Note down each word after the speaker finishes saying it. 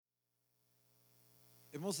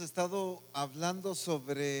Hemos estado hablando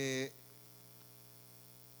sobre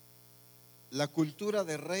la cultura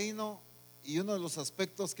de reino y uno de los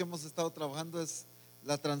aspectos que hemos estado trabajando es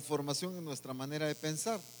la transformación en nuestra manera de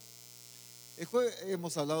pensar.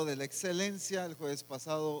 Hemos hablado de la excelencia, el jueves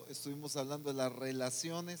pasado estuvimos hablando de las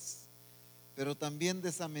relaciones, pero también de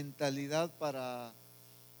esa mentalidad para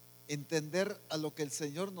entender a lo que el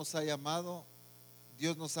Señor nos ha llamado.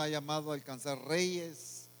 Dios nos ha llamado a alcanzar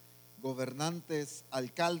reyes, gobernantes,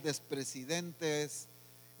 alcaldes, presidentes,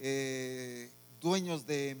 dueños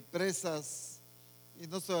de empresas, y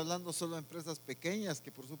no estoy hablando solo de empresas pequeñas,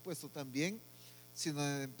 que por supuesto también, sino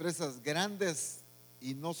de empresas grandes,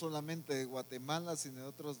 y no solamente de Guatemala, sino de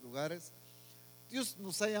otros lugares. Dios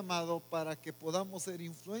nos ha llamado para que podamos ser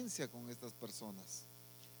influencia con estas personas,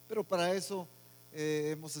 pero para eso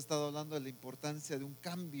hemos estado hablando de la importancia de un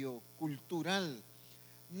cambio cultural,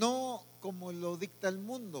 no como lo dicta el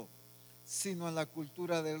mundo, sino en la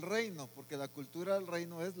cultura del reino, porque la cultura del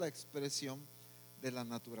reino es la expresión de la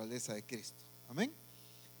naturaleza de Cristo. Amén.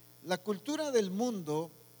 La cultura del mundo,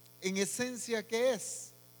 en esencia, ¿qué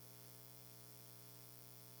es?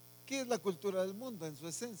 ¿Qué es la cultura del mundo en su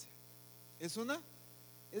esencia? Es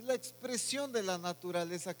la expresión de la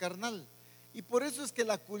naturaleza carnal. Y por eso es que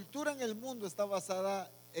la cultura en el mundo está basada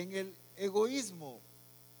en el egoísmo,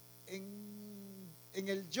 en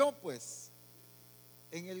el yo, pues,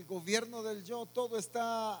 en el gobierno del yo. Todo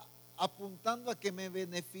está apuntando a que me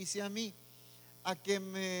beneficie a mí, a que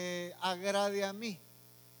me agrade a mí,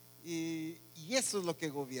 y eso es lo que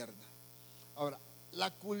gobierna. Ahora,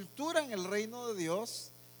 la cultura en el reino de Dios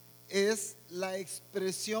es la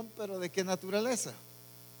expresión, pero ¿de qué naturaleza?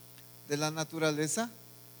 De la naturaleza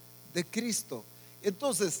de Cristo.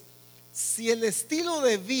 Entonces, si el estilo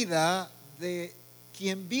de vida de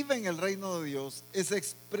quien vive en el reino de Dios es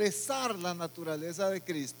expresar la naturaleza de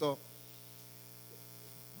Cristo,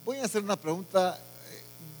 voy a hacer una pregunta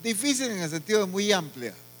difícil en el sentido de muy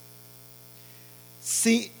amplia.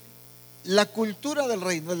 Si la cultura del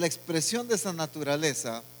reino es la expresión de esa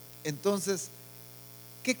naturaleza, entonces,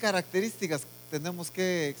 ¿qué características tenemos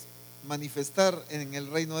que manifestar en el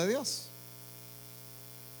reino de Dios?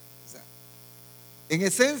 O sea, en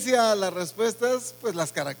esencia la respuesta es pues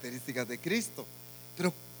las características de Cristo.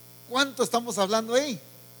 Pero ¿cuánto estamos hablando ahí?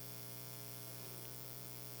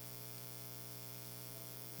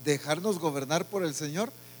 Dejarnos gobernar por el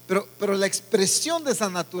Señor. Pero la expresión de esa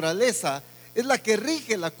naturaleza es la que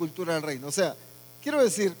rige la cultura del reino. O sea, quiero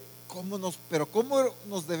decir, ¿cómo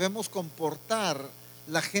nos debemos comportar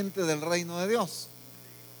la gente del reino de Dios?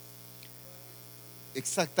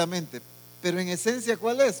 Exactamente. Pero en esencia,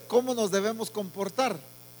 ¿cuál es? ¿Cómo nos debemos comportar?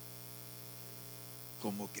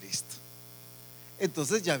 Como Cristo.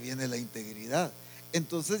 Entonces ya viene la integridad,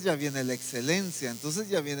 entonces ya viene la excelencia, entonces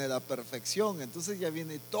ya viene la perfección, entonces ya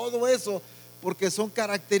viene todo eso, porque son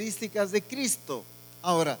características de Cristo.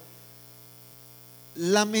 Ahora,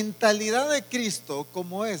 la mentalidad de Cristo,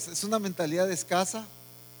 ¿cómo es? ¿Es una mentalidad escasa?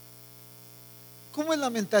 ¿Cómo es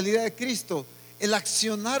la mentalidad de Cristo? El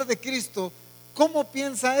accionar de Cristo, ¿cómo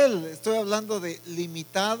piensa Él? Estoy hablando de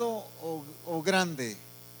limitado o grande.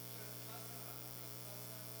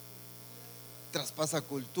 Traspasa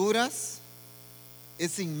culturas,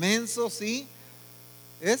 es inmenso, sí,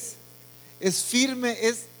 es firme,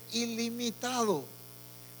 es ilimitado.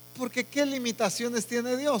 Porque ¿qué limitaciones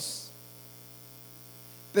tiene Dios?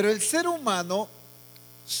 Pero el ser humano,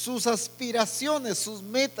 sus aspiraciones, sus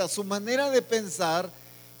metas, su manera de pensar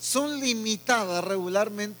son limitadas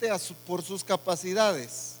regularmente por sus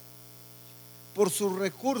capacidades, por sus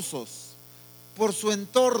recursos, por su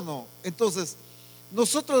entorno. Entonces,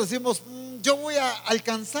 nosotros decimos, yo voy a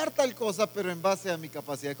alcanzar tal cosa, pero en base a mi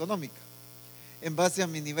capacidad económica, en base a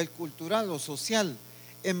mi nivel cultural o social,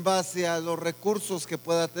 en base a los recursos que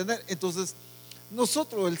pueda tener. Entonces,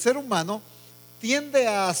 el ser humano, tiende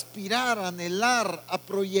a aspirar, a anhelar, a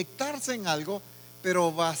proyectarse en algo,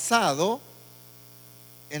 pero basado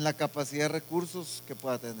en la capacidad de recursos que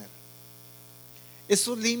pueda tener.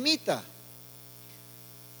 Eso limita.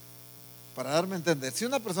 Para darme a entender, si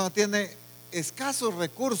una persona tiene escasos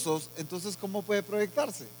recursos, entonces ¿cómo puede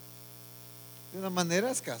proyectarse? De una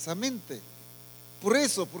manera escasamente. Por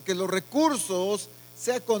eso, porque los recursos,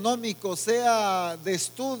 sea económicos, sea de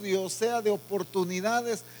estudio, sea de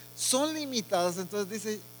oportunidades, son limitadas. Entonces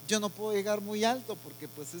dice, yo no puedo llegar muy alto porque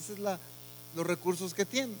pues esos es los recursos que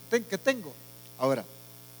tengo. Ahora,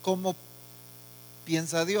 ¿cómo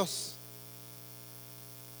piensa Dios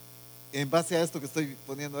en base a esto que estoy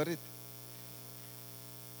poniendo ahorita?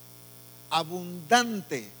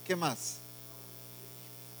 Abundante, ¿qué más?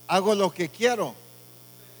 Hago lo que quiero.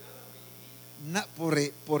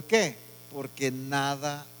 ¿Por qué? porque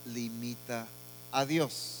nada limita a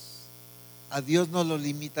Dios. A Dios no lo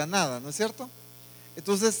limita nada, ¿no es cierto?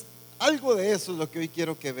 Entonces, algo de eso es lo que hoy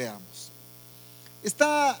quiero que veamos.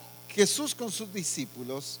 Está Jesús con sus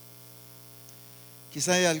discípulos.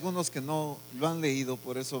 Quizá hay algunos que no lo han leído,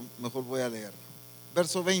 por eso mejor voy a leerlo.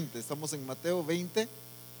 Verso 20, estamos en Mateo 20,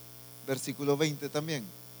 versículo 20 también.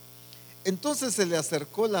 Entonces se le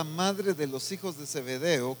acercó la madre de los hijos de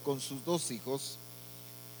Zebedeo con sus dos hijos,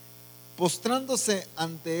 postrándose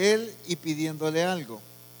ante él y pidiéndole algo.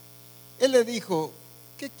 Él le dijo: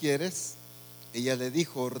 ¿qué quieres? Ella le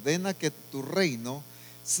dijo: ordena que tu reino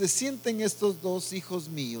se sienten estos dos hijos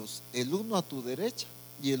míos, el uno a tu derecha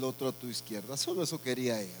y el otro a tu izquierda. Solo eso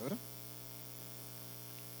quería ella, ¿verdad?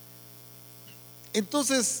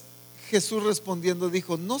 Entonces Jesús respondiendo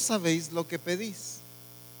dijo: no sabéis lo que pedís.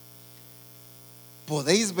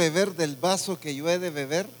 ¿Podéis beber del vaso que yo he de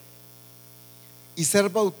beber y ser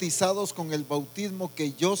bautizados con el bautismo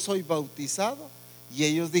que yo soy bautizado? Y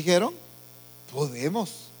ellos dijeron: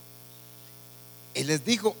 podemos. Él les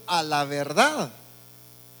dijo: a la verdad,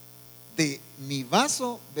 de mi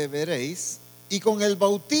vaso beberéis, y con el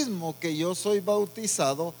bautismo que yo soy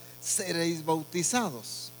bautizado seréis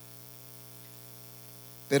bautizados.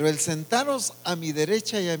 Pero el sentaros a mi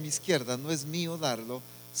derecha y a mi izquierda no es mío darlo,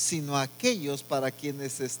 sino a aquellos para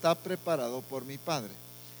quienes está preparado por mi Padre.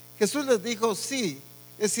 Jesús les dijo: sí,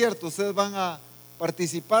 es cierto, ustedes van a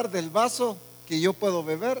participar del vaso que yo puedo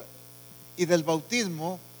beber y del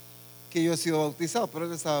bautismo que yo he sido bautizado. Pero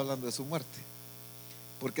él estaba hablando de su muerte,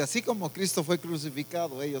 porque así como Cristo fue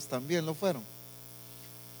crucificado, ellos también lo fueron.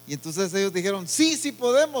 Y entonces ellos dijeron: sí, sí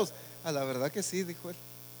podemos. A la verdad que sí, dijo él.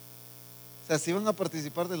 O sea, sí van a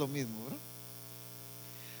participar de lo mismo, ¿verdad?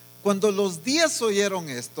 Cuando los 10 oyeron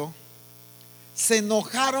esto, se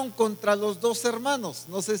enojaron contra los dos hermanos.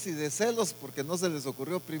 No sé si de celos, porque no se les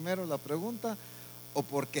ocurrió primero la pregunta, o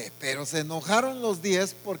por qué, pero se enojaron los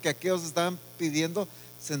 10 porque aquellos estaban pidiendo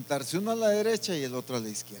sentarse uno a la derecha y el otro a la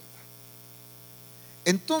izquierda.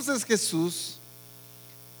 Entonces Jesús,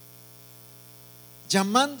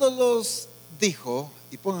 llamándolos, dijo,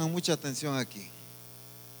 y pongan mucha atención aquí: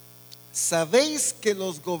 sabéis que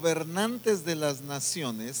los gobernantes de las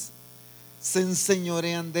naciones se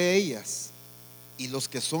enseñorean de ellas, y los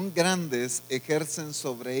que son grandes ejercen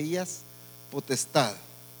sobre ellas potestad.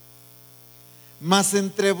 Mas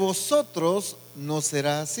entre vosotros no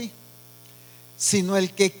será así, sino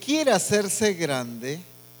el que quiera hacerse grande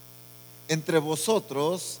entre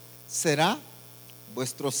vosotros será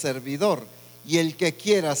vuestro servidor, y el que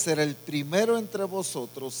quiera ser el primero entre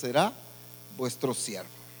vosotros será vuestro siervo.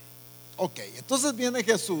 Ok, entonces viene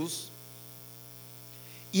Jesús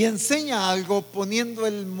y enseña algo poniendo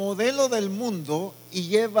el modelo del mundo y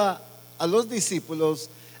lleva a los discípulos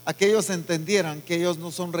a que ellos entendieran que ellos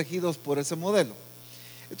no son regidos por ese modelo.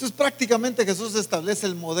 Entonces prácticamente Jesús establece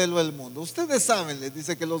el modelo del mundo. Ustedes saben, les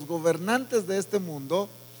dice, que los gobernantes de este mundo,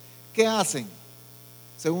 ¿qué hacen?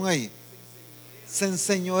 Según ahí, se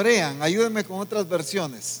enseñorean. Ayúdenme con otras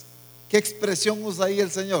versiones. ¿Qué expresión usa ahí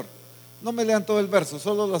el Señor? No me lean todo el verso,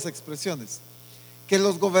 solo las expresiones. Que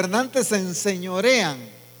los gobernantes se enseñorean,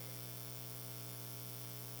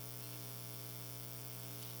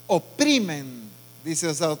 oprimen,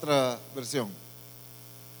 dice esa otra versión.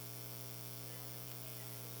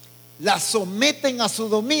 La someten a su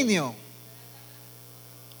dominio,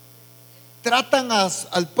 tratan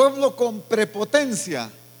al pueblo con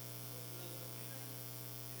prepotencia.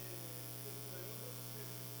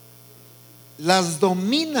 Las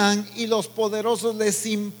dominan y los poderosos les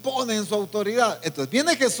imponen su autoridad. Entonces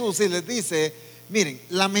viene Jesús y les dice: miren,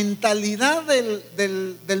 la mentalidad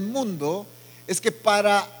del mundo es que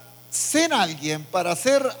para ser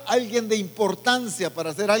alguien de importancia,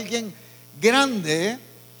 para ser alguien grande,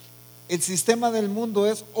 el sistema del mundo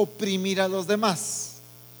es oprimir a los demás,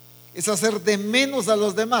 es hacer de menos a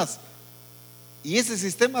los demás. Y ese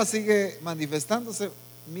sistema sigue manifestándose.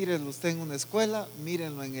 Mírenlo usted en una escuela,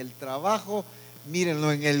 mírenlo en el trabajo,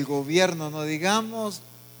 mírenlo en el gobierno, no digamos,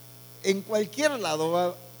 en cualquier lado va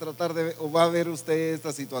a tratar o va a ver usted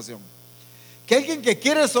esta situación. Que alguien que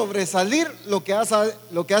quiere sobresalir, lo que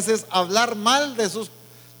hace es hablar mal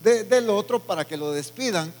del otro para que lo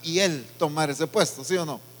despidan y él tomar ese puesto, ¿sí o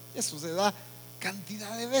no? Eso se da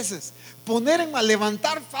cantidad de veces.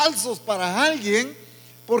 Levantar falsos para alguien.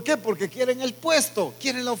 ¿Por qué? Porque quieren el puesto,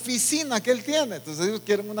 quieren la oficina que él tiene. Entonces ellos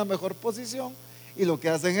quieren una mejor posición y lo que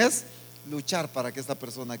hacen es luchar para que esta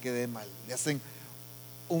persona quede mal. Le hacen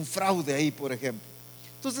un fraude ahí, por ejemplo.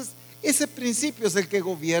 Entonces ese principio es el que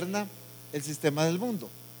gobierna el sistema del mundo.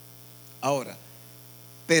 Ahora,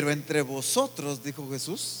 pero entre vosotros, dijo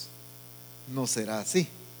Jesús, no será así.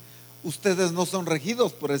 ustedes no son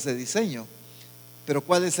regidos por ese diseño. Pero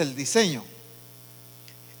 ¿cuál es el diseño?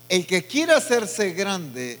 El que quiera hacerse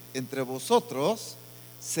grande entre vosotros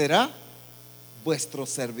será vuestro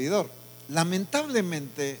servidor.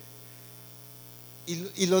 Lamentablemente,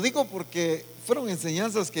 y lo digo porque fueron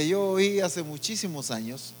enseñanzas que yo oí hace muchísimos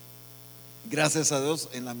años. Gracias a Dios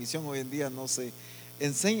en la misión hoy en día no se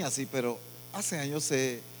enseña así, pero hace años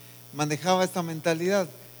se manejaba esta mentalidad,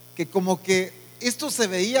 que como que esto se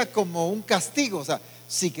veía como un castigo. O sea,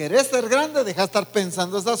 si querés ser grande, deja de estar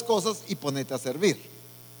pensando esas cosas y ponete a servir.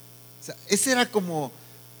 O sea, esa era como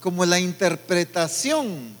la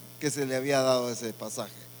interpretación que se le había dado a ese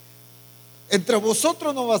pasaje. Entre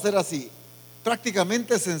vosotros no va a ser así.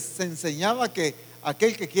 Prácticamente se enseñaba que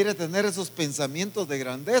aquel que quiere tener esos pensamientos de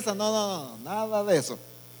grandeza, no, nada de eso.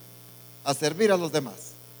 A servir a los demás.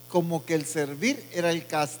 Como que el servir era el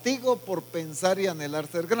castigo por pensar y anhelar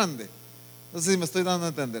ser grande. No sé si me estoy dando a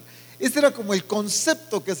entender. Este era como el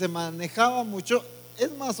concepto que se manejaba mucho.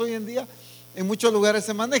 Es más, hoy en día en muchos lugares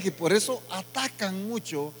se maneja, y por eso atacan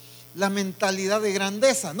mucho la mentalidad de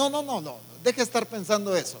grandeza. No, deje de estar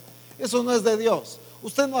pensando eso. Eso no es de Dios.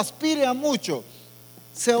 Usted no aspire a mucho.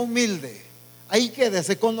 Sea humilde. Ahí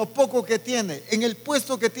quédese con lo poco que tiene. En el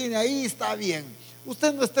puesto que tiene, ahí está bien.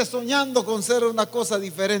 Usted no esté soñando con ser una cosa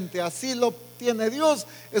diferente. Así lo tiene Dios,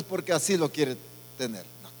 es porque así lo quiere tener.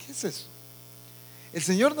 No, ¿qué es eso? El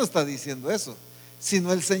Señor no está diciendo eso,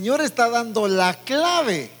 sino el Señor está dando la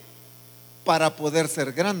clave para poder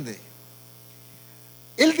ser grande.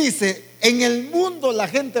 Él dice: en el mundo la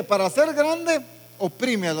gente, para ser grande,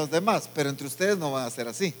 oprime a los demás, pero entre ustedes no va a ser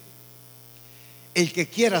así. El que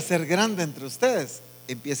quiera ser grande entre ustedes,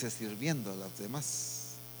 empiece sirviendo a los demás.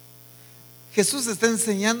 Jesús está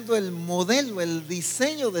enseñando el modelo, el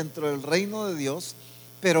diseño dentro del reino de Dios.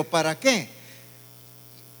 ¿Pero para qué?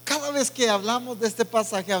 Cada vez que hablamos de este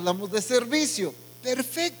pasaje, hablamos de servicio.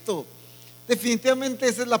 Perfecto. Definitivamente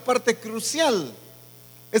esa es la parte crucial.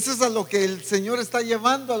 Eso es a lo que el Señor está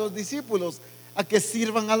llevando a los discípulos, a que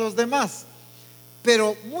sirvan a los demás.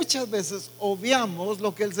 Pero muchas veces obviamos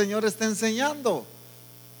lo que el Señor está enseñando.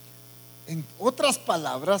 En otras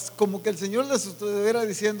palabras, como que el Señor les estuviera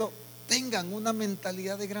diciendo: tengan una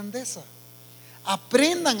mentalidad de grandeza,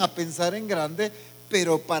 aprendan a pensar en grande,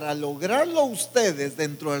 pero para lograrlo ustedes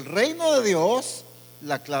dentro del reino de Dios,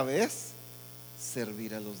 la clave es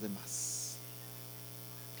servir a los demás.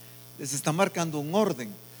 Les está marcando un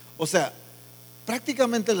orden. O sea,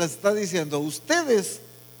 prácticamente les está diciendo: ustedes,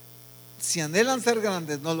 si anhelan ser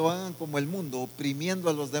grandes, no lo hagan como el mundo, oprimiendo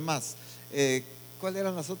a los demás. ¿Cuáles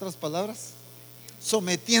eran las otras palabras?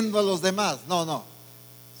 Sometiendo a los demás. No,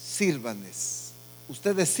 sírvanles.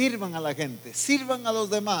 Ustedes sirvan a la gente, sirvan a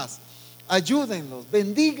los demás, ayúdenlos,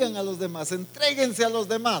 bendigan a los demás, entréguense a los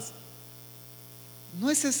demás.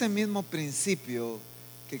 ¿No es ese mismo principio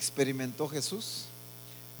que experimentó Jesús?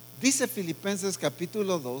 Dice Filipenses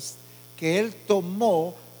capítulo 2 que Él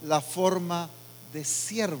tomó la forma de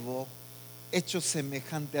siervo, hecho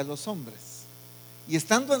semejante a los hombres, y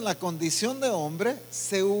estando en la condición de hombre,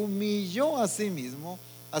 se humilló a sí mismo,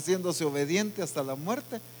 haciéndose obediente hasta la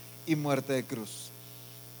muerte y muerte de cruz.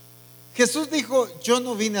 Jesús dijo: yo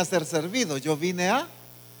no vine a ser servido, yo vine a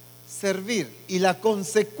servir. Y la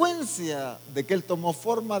consecuencia de que Él tomó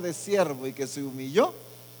forma de siervo y que se humilló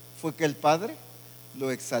fue que el Padre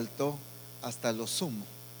lo exaltó hasta lo sumo.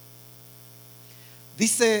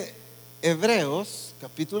 Dice Hebreos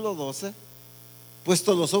capítulo 12: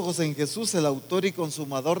 puesto los ojos en Jesús, el autor y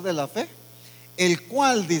consumador de la fe, el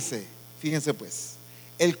cual, dice, fíjense pues,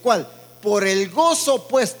 el cual por el gozo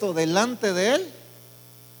puesto delante de Él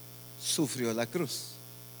sufrió la cruz.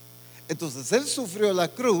 Entonces Él sufrió la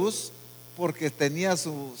cruz porque tenía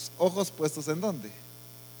sus ojos puestos ¿en dónde?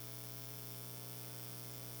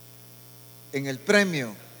 En el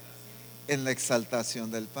premio, en la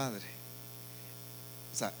exaltación del Padre.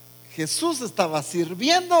 O sea, Jesús estaba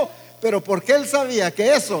sirviendo, pero porque Él sabía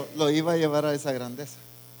que eso lo iba a llevar a esa grandeza,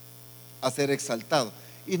 a ser exaltado.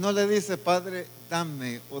 Y no le dice: Padre,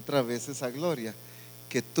 dame otra vez esa gloria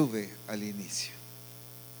que tuve al inicio.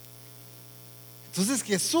 Entonces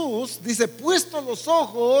Jesús dice: puesto los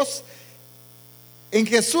ojos en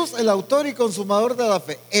Jesús, el autor y consumador de la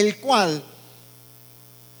fe, el cual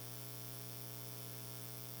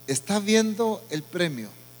está viendo el premio,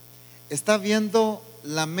 está viendo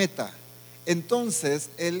la meta. Entonces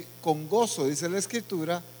Él con gozo, dice la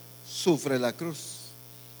Escritura, sufre la cruz,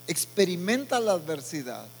 experimenta la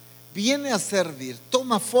adversidad, viene a servir,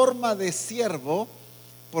 toma forma de siervo,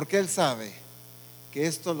 porque Él sabe que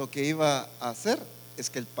esto lo que iba a hacer es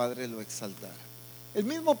que el Padre lo exaltara. El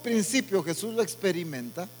mismo principio Jesús lo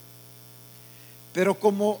experimenta, pero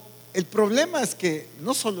como el problema es que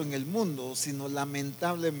no solo en el mundo, sino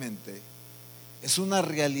lamentablemente es una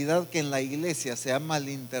realidad que en la iglesia se ha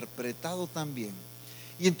malinterpretado también.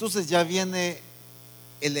 Y entonces ya viene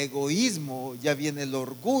el egoísmo, ya viene el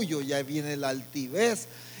orgullo, ya viene la altivez,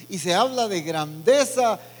 y se habla de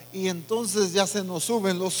grandeza, y entonces ya se nos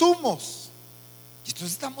suben los humos. Y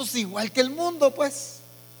entonces estamos igual que el mundo, pues.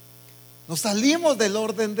 Nos salimos del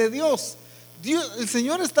orden de Dios. El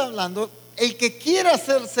Señor está hablando, el que quiera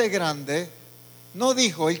hacerse grande, no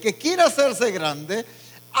dijo, el que quiera hacerse grande,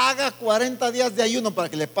 haga 40 días de ayuno para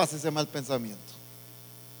que le pase ese mal pensamiento.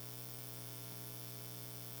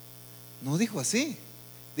 No dijo así.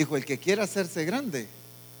 Dijo, el que quiera hacerse grande,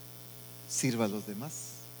 sirva a los demás.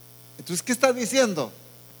 Entonces, ¿qué está diciendo?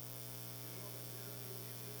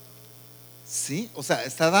 Sí, o sea,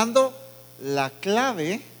 está dando la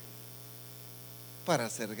clave para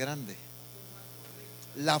ser grande.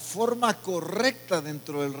 La forma correcta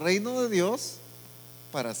dentro del reino de Dios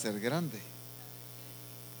para ser grande.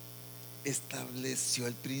 Estableció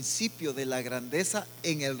el principio de la grandeza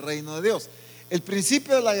en el reino de Dios. El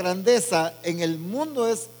principio de la grandeza en el mundo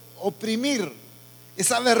es oprimir, es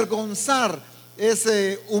avergonzar, es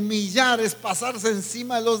humillar, es pasarse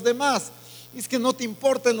encima de los demás. Es que no te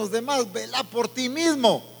importen los demás, vela por ti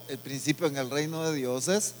mismo. El principio en el reino de Dios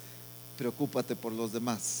es: preocúpate por los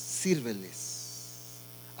demás, sírveles,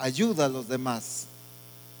 ayuda a los demás,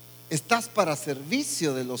 estás para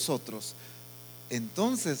servicio de los otros.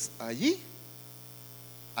 Entonces allí,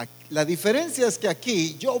 la diferencia es que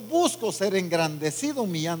aquí yo busco ser engrandecido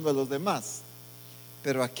humillando a los demás,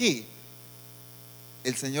 pero aquí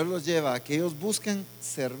el Señor los lleva a que ellos busquen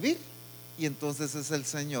servir, y entonces es el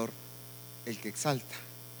Señor el que exalta.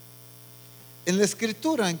 En la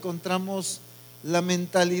Escritura encontramos la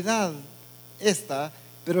mentalidad esta,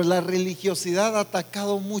 pero la religiosidad ha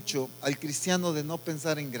atacado mucho al cristiano de no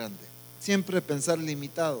pensar en grande, siempre pensar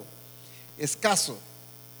limitado, escaso,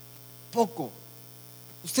 poco.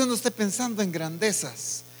 Usted no esté pensando en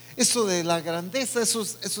grandezas. Eso de la grandeza, eso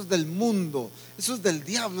es del mundo, eso es del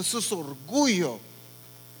diablo, eso es orgullo.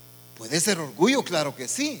 Puede ser orgullo, claro que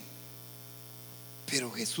sí,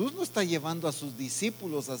 pero Jesús no está llevando a sus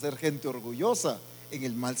discípulos a ser gente orgullosa en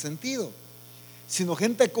el mal sentido, sino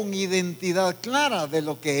gente con identidad clara de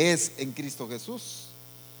lo que es en Cristo Jesús.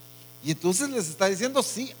 Y entonces les está diciendo: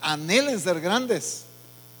 sí, anhelen ser grandes.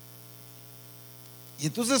 Y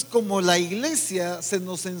entonces, como la iglesia se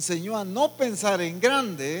nos enseñó a no pensar en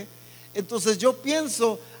grande, entonces yo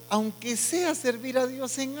pienso, aunque sea servir a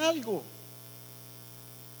Dios en algo,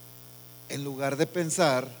 en lugar de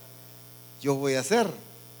pensar, yo voy a ser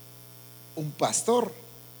un pastor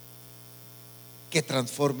que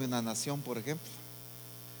transforme una nación, por ejemplo.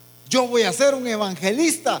 Yo voy a ser un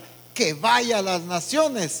evangelista que vaya a las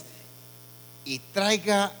naciones y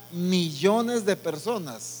traiga millones de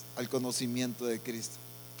personas al conocimiento de Cristo.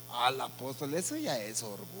 Al apóstol, eso ya es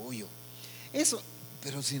orgullo. Eso,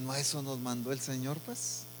 pero si no a eso nos mandó el Señor,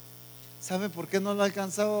 pues. ¿Sabe por qué no lo ha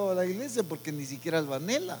alcanzado la iglesia? Porque ni siquiera lo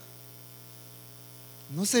anhela.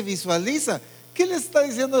 No se visualiza. ¿Qué le está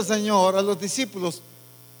diciendo el Señor a los discípulos?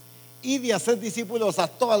 Id y haced discípulos a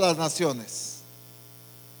todas las naciones.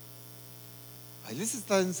 Ahí les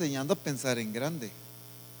está enseñando a pensar en grande.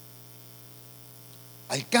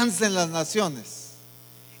 Alcancen las naciones.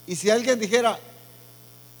 Y si alguien dijera: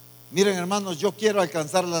 miren, hermanos, yo quiero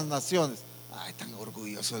alcanzar las naciones. Ay, tan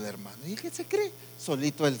orgulloso el hermano. ¿Y qué se cree?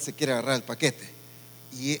 Solito él se quiere agarrar el paquete.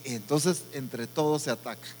 Y entonces entre todos se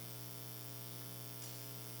atacan.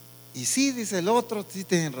 Y sí, dice el otro, sí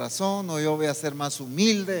tienen razón, o yo voy a ser más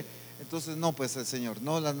humilde. Entonces no, pues el Señor,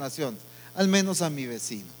 no las naciones, al menos a mi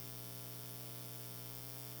vecino.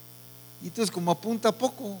 Y entonces, como apunta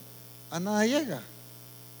poco, a nada llega.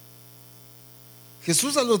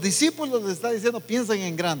 Jesús a los discípulos les está diciendo: piensen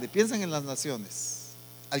en grande, piensen en las naciones,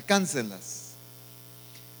 alcáncenlas,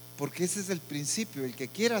 porque ese es el principio. El que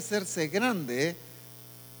quiera hacerse grande,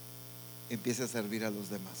 empiece a servir a los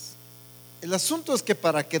demás. El asunto es que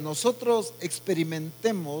para que nosotros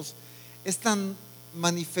experimentemos esta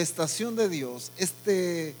manifestación de Dios,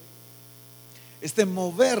 este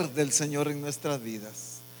mover del Señor en nuestras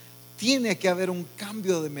vidas, tiene que haber un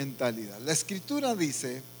cambio de mentalidad. La Escritura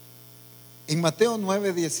dice en Mateo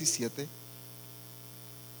 9:17: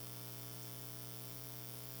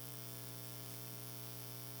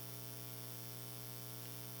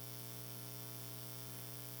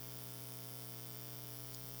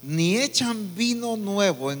 ni echan vino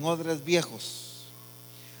nuevo en odres viejos,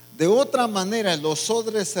 de otra manera los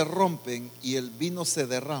odres se rompen y el vino se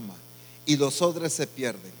derrama y los odres se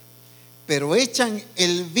pierden. pero echan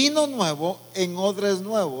el vino nuevo en odres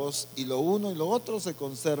nuevos, y lo uno y lo otro se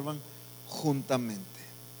conservan juntamente.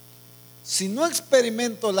 Si no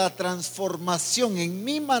experimento la transformación en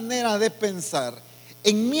mi manera de pensar,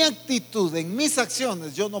 en mi actitud, en mis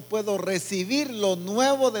acciones, yo no puedo recibir lo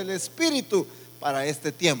nuevo del Espíritu para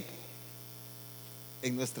este tiempo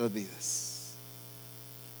en nuestras vidas.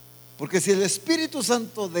 Porque si el Espíritu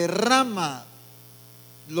Santo derrama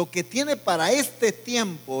lo que tiene para este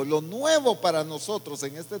tiempo, lo nuevo para nosotros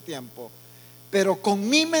en este tiempo, pero con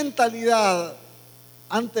mi mentalidad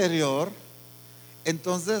anterior,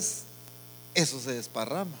 entonces eso se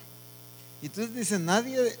desparrama. Y entonces dice,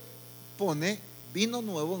 nadie pone vino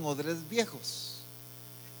nuevo en odres viejos.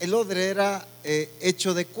 El odre era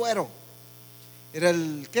hecho de cuero. Era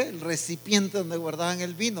el recipiente donde guardaban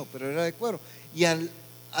el vino, pero era de cuero. Y al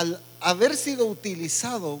haber sido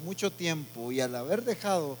utilizado mucho tiempo y al haber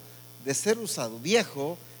dejado de ser usado,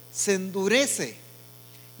 viejo, se endurece.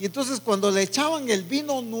 Y entonces cuando le echaban el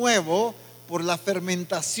vino nuevo, por la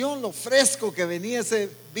fermentación, lo fresco que venía ese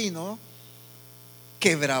vino,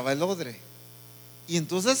 quebraba el odre. Y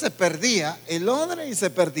entonces se perdía el odre y se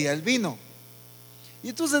perdía el vino. Y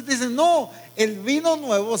entonces dicen, no, el vino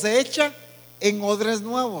nuevo se echa en odres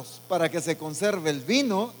nuevos para que se conserve el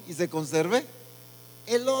vino y se conserve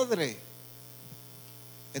el odre.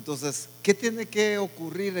 Entonces, ¿qué tiene que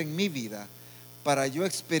ocurrir en mi vida para yo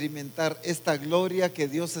experimentar esta gloria que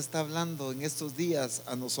Dios está hablando en estos días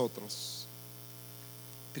a nosotros?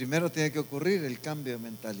 Primero tiene que ocurrir el cambio de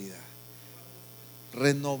mentalidad,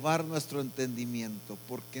 renovar nuestro entendimiento,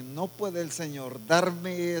 porque no puede el Señor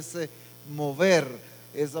darme ese mover,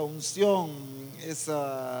 esa unción,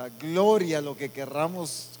 esa gloria, lo que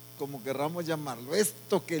querramos, como querramos llamarlo,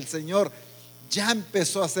 esto que el Señor ya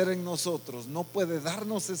empezó a hacer en nosotros, no puede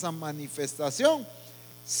darnos esa manifestación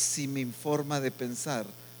si mi forma de pensar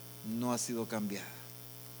no ha sido cambiada.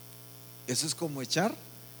 Eso es como echar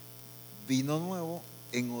vino nuevo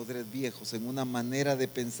en odres viejos, en una manera de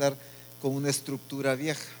pensar con una estructura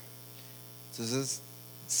vieja. Entonces,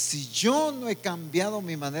 si yo no he cambiado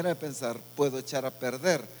mi manera de pensar, puedo echar a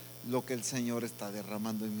perder lo que el Señor está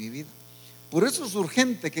derramando en mi vida. Por eso es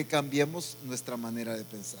urgente que cambiemos nuestra manera de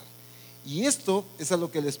pensar. Y esto es a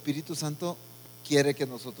lo que el Espíritu Santo quiere que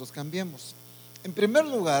nosotros cambiemos. En primer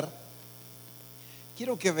lugar,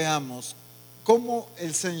 quiero que veamos cómo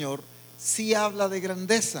el Señor sí habla de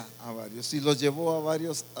grandeza a varios y los llevó a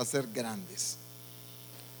varios a ser grandes.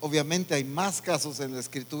 Obviamente hay más casos en la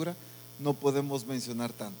Escritura, no podemos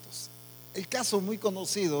mencionar tantos. El caso muy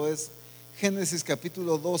conocido es Génesis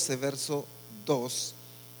capítulo 12, verso 2,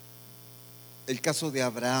 el caso de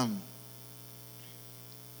Abraham.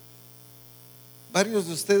 Varios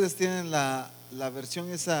de ustedes tienen la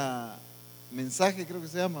versión, esa mensaje creo que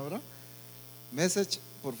se llama, ¿verdad? Message,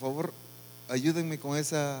 por favor, ayúdenme con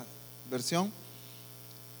esa versión.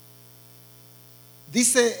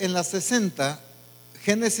 Dice en la 60,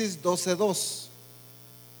 Génesis 12:2: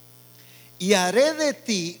 y haré de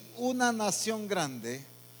ti una nación grande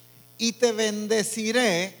y te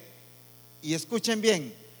bendeciré, y escuchen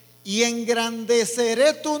bien, y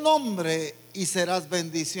engrandeceré tu nombre y serás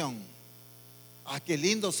bendición. Ah, qué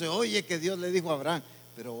lindo se oye que Dios le dijo a Abraham,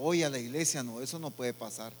 pero hoy a la iglesia no, eso no puede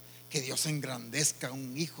pasar. Que Dios engrandezca a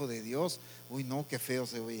un hijo de Dios. Uy, no, qué feo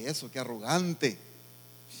se oye eso, qué arrogante.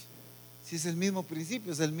 Si es el mismo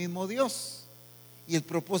principio, es el mismo Dios y el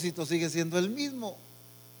propósito sigue siendo el mismo.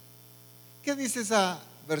 ¿Qué dice esa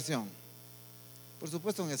versión? Por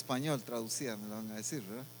supuesto en español traducida me lo van a decir,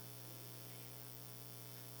 ¿verdad?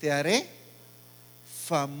 Te haré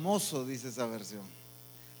famoso, dice esa versión.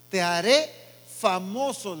 Te haré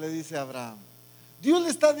famoso, le dice a Abraham. Dios le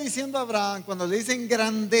está diciendo a Abraham, cuando le dice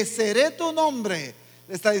engrandeceré tu nombre,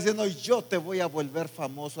 le está diciendo yo te voy a volver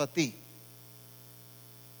famoso a ti.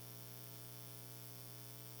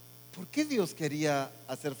 ¿Por qué Dios quería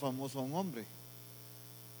hacer famoso a un hombre?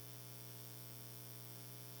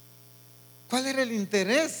 ¿Cuál era el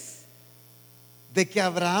interés de que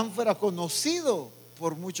Abraham fuera conocido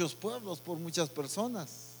por muchos pueblos, por muchas personas?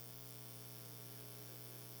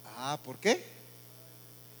 ¿Por qué?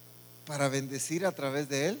 Para bendecir a través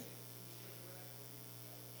de él,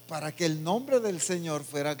 para que el nombre del Señor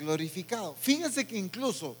fuera glorificado. Fíjense que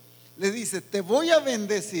incluso le dice, te voy a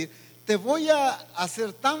bendecir, te voy a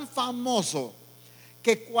hacer tan famoso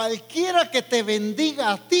que cualquiera que te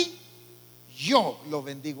bendiga a ti, yo lo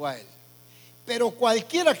bendigo a él. Pero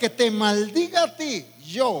cualquiera que te maldiga a ti,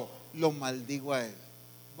 yo lo maldigo a él.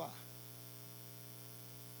 Va.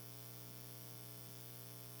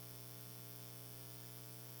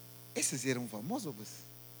 Ese sí era un famoso, pues.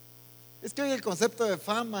 Es que hoy el concepto de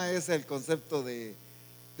fama es el concepto de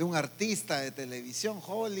de un artista de televisión,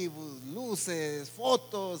 Hollywood, luces,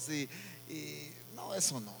 fotos no,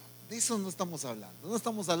 eso no. De eso no estamos hablando. No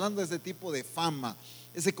estamos hablando de ese tipo de fama,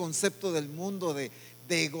 ese concepto del mundo de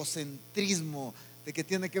egocentrismo, de que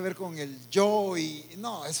tiene que ver con el yo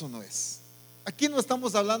no, eso no es. Aquí no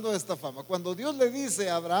estamos hablando de esta fama. Cuando Dios le dice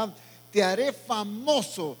a Abraham, te haré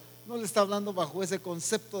famoso, no le está hablando bajo ese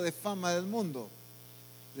concepto de fama del mundo.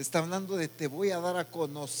 Le está hablando de te voy a dar a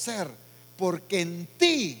conocer, porque en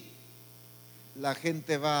ti la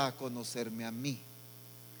gente va a conocerme a mí.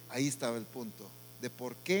 Ahí estaba el punto de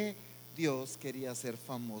por qué Dios quería hacer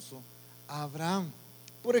famoso a Abraham.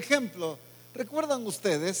 Por ejemplo, ¿recuerdan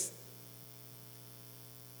ustedes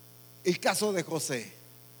el caso de José?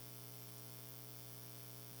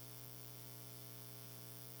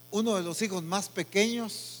 Uno de los hijos más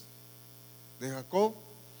pequeños de Jacob.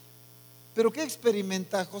 Pero ¿qué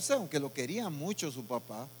experimenta José? Aunque lo quería mucho su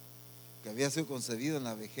papá, que había sido concebido en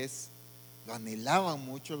la vejez, lo anhelaba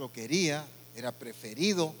mucho, lo quería, era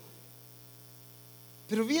preferido.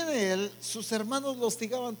 Pero viene él, sus hermanos lo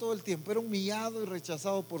hostigaban todo el tiempo, era humillado y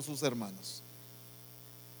rechazado por sus hermanos.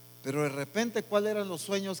 Pero de repente, ¿cuáles eran los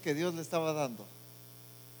sueños que Dios le estaba dando?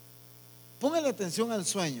 Póngale atención al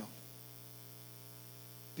sueño.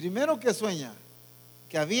 Primero, que sueña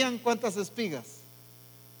que habían ¿cuántas espigas?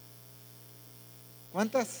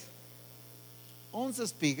 ¿Cuántas? 11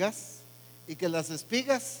 espigas, y que las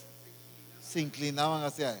espigas se inclinaban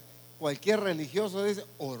hacia él. Cualquier religioso dice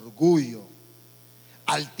orgullo,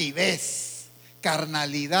 altivez,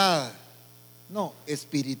 carnalidad. No,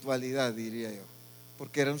 espiritualidad, diría yo,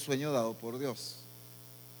 porque era un sueño dado por Dios.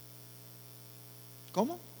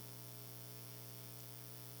 ¿Cómo?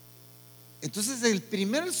 Entonces el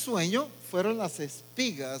primer sueño fueron las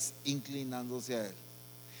espigas inclinándose a él.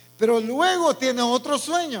 Pero luego tiene otro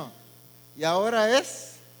sueño, y ahora es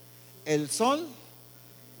el sol,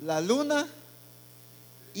 la luna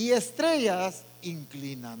y estrellas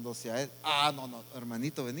inclinándose a él. No,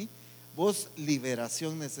 hermanito, vení. Vos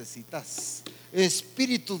liberación necesitas.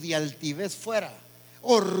 Espíritu de altivez fuera,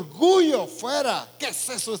 orgullo fuera. ¿Qué es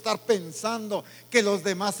eso estar pensando que los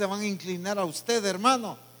demás se van a inclinar a usted,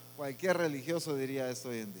 hermano? Cualquier religioso diría esto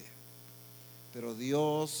hoy en día. Pero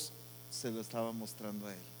Dios se lo estaba mostrando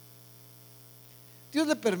a él. Dios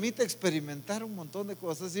le permite experimentar un montón de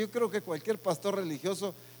cosas. Y yo creo que cualquier pastor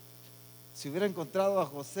religioso, si hubiera encontrado a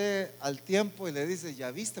José al tiempo y le dice, ya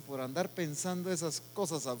viste, por andar pensando esas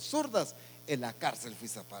cosas absurdas, en la cárcel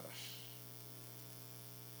fuiste a parar,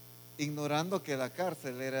 ignorando que la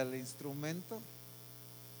cárcel era el instrumento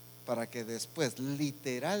para que después,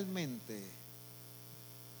 literalmente,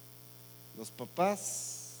 los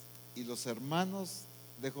papás y los hermanos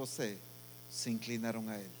de José se inclinaron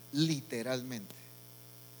a él, literalmente,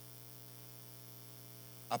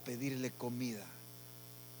 a pedirle comida.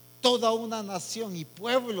 Toda una nación y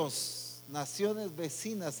pueblos, naciones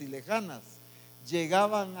vecinas y lejanas,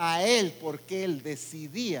 llegaban a él porque él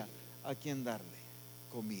decidía a quién darle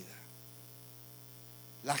comida.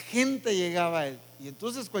 La gente llegaba a él, y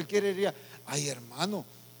entonces cualquiera diría, ay, hermano,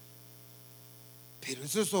 pero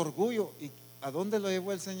eso es orgullo. ¿Y a dónde lo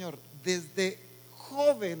llevó el Señor? Desde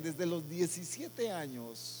joven, desde los 17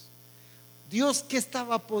 años, Dios, ¿qué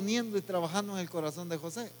estaba poniendo y trabajando en el corazón de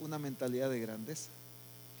José? Una mentalidad de grandeza,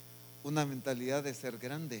 una mentalidad de ser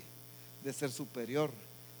grande, de ser superior,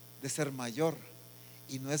 de ser mayor.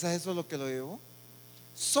 ¿Y no es a eso lo que lo llevó?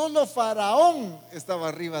 Solo Faraón estaba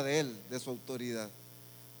arriba de él, de su autoridad.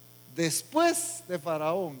 Después de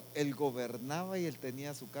Faraón, él gobernaba y él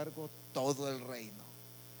tenía a su cargo todo el reino.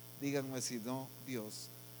 Díganme si no, Dios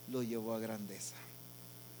lo llevó a grandeza.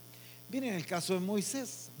 Miren el caso de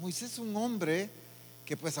Moisés. Moisés es un hombre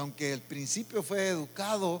que, pues, aunque al principio fue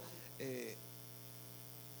educado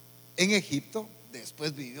en Egipto,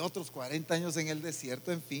 después vivió otros 40 años en el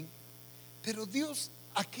desierto, en fin. Pero Dios,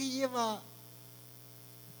 ¿a qué lleva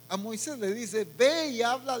a Moisés? Le dice, ve y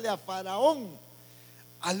háblale a Faraón,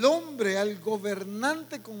 al hombre, al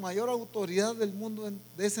gobernante con mayor autoridad del mundo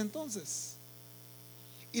de ese entonces,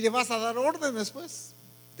 y le vas a dar órdenes, pues.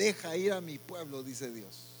 Deja ir a mi pueblo, dice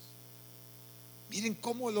Dios. Miren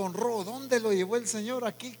cómo lo honró. ¿Dónde lo llevó el Señor?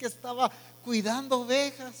 Aquel que estaba cuidando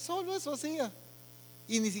ovejas, solo eso hacía.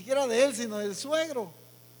 Y ni siquiera de él, sino del suegro.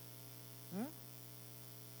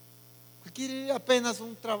 Quiere apenas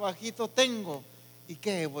un trabajito tengo, ¿y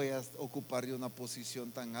qué voy a ocupar yo una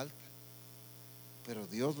posición tan alta? Pero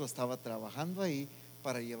Dios lo estaba trabajando ahí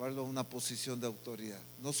para llevarlo a una posición de autoridad,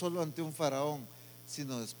 no solo ante un faraón,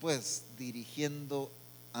 sino después dirigiendo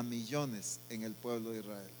a millones en el pueblo de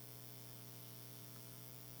Israel.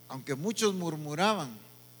 Aunque muchos murmuraban,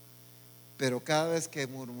 Pero cada vez que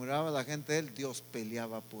murmuraba la gente de él, Dios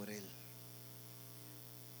peleaba por él.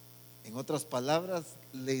 En otras palabras,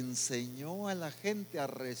 le enseñó a la gente a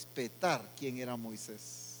respetar quién era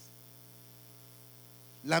Moisés.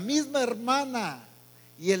 La misma hermana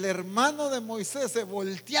y el hermano de Moisés se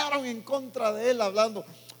voltearon en contra de él hablando: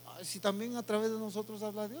 "Ay, si también a través de nosotros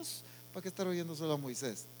habla Dios, ¿para qué estar oyendo solo a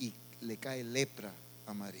Moisés?" Y le cae lepra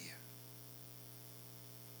a María.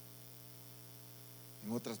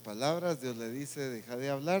 En otras palabras, Dios le dice: deja de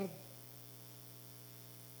hablar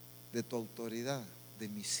de tu autoridad, de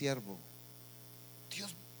mi siervo. Dios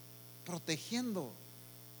protegiendo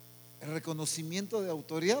el reconocimiento de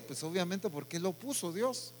autoridad, pues obviamente porque lo puso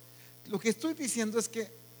Dios. Lo que estoy diciendo es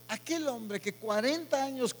que aquel hombre que 40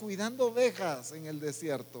 años cuidando ovejas en el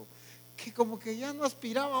desierto, que como que ya no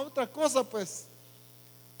aspiraba a otra cosa, pues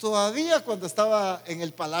todavía cuando estaba en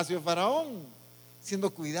el palacio de Faraón,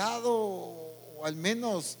 siendo cuidado, o al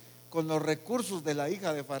menos con los recursos de la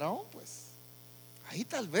hija de Faraón, pues ahí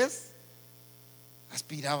tal vez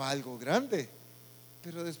aspiraba a algo grande.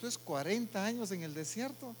 Pero después 40 años en el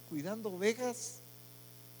desierto cuidando ovejas.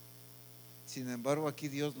 Sin embargo, aquí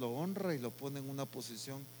Dios lo honra y lo pone en una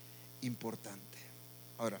posición importante.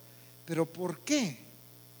 Ahora, ¿pero por qué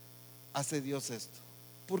hace Dios esto?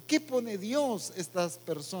 ¿Por qué pone Dios estas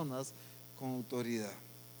personas con autoridad?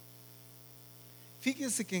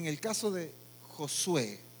 Fíjense que en el caso de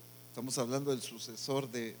Josué, estamos hablando del sucesor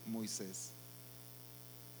de Moisés.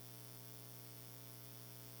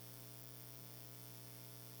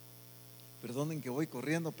 Perdonen que voy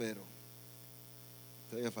corriendo, pero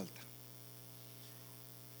todavía falta.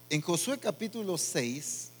 En Josué capítulo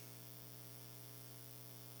 6,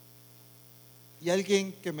 y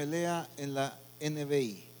alguien que me lea en la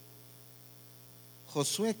NBI.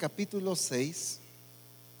 Josué capítulo 6,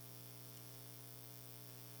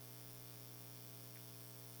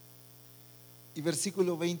 y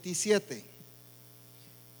versículo 27.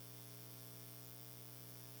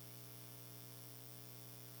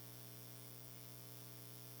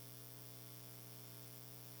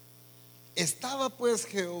 Estaba pues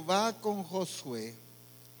Jehová con Josué,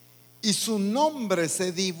 y su nombre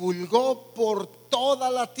se divulgó por toda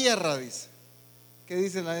la tierra, dice. ¿Qué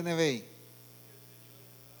dice la NBI?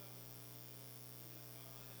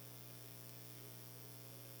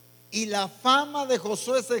 Y la fama de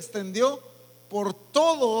Josué se extendió por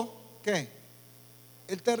todo, ¿qué?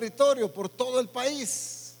 El territorio, por todo el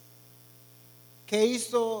país. ¿Qué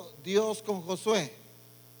hizo Dios con Josué?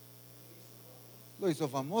 Lo hizo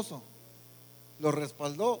famoso, lo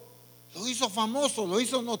respaldó, lo hizo famoso, lo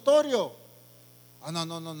hizo notorio.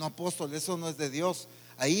 No, apóstol, eso no es de Dios.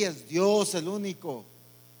 Ahí es Dios el único.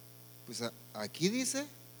 Pues aquí dice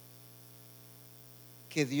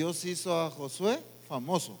que Dios hizo a Josué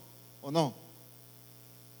famoso, ¿o no?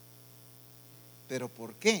 Pero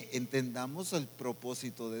 ¿por qué? Entendamos el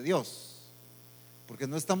propósito de Dios. Porque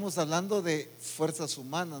no estamos hablando de fuerzas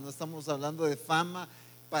humanas, no estamos hablando de fama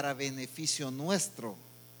para beneficio nuestro.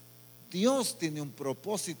 Dios tiene un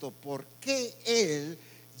propósito. ¿Por qué Él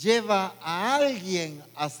lleva a alguien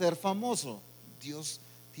a ser famoso? Dios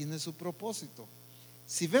tiene su propósito.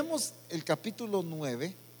 Si vemos el capítulo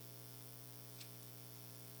 9,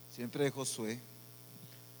 siempre de Josué,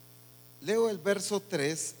 leo el verso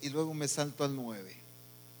 3 y luego me salto al 9.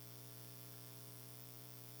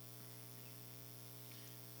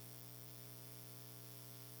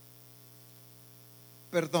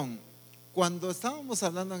 Perdón, cuando estábamos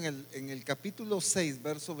hablando en el capítulo 6,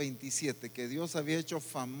 verso 27, que Dios había hecho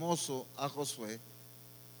famoso a Josué,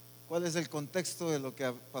 ¿cuál es el contexto de lo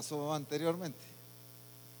que pasó anteriormente?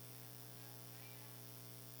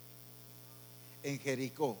 En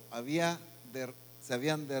Jericó se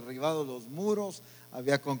habían derribado los muros,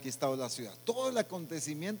 había conquistado la ciudad. Todo el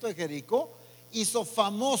acontecimiento de Jericó hizo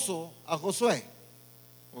famoso a Josué.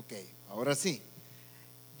 Ok, ahora sí.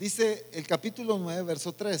 Dice el capítulo 9,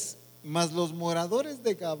 verso 3: mas los moradores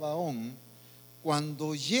de Gabaón, cuando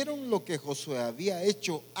oyeron lo que Josué había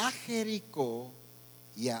hecho a Jericó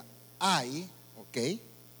y a Ai, ok,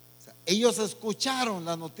 o sea, ellos escucharon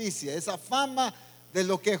la noticia, esa fama de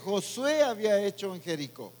lo que Josué había hecho en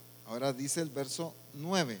Jericó. Ahora dice el verso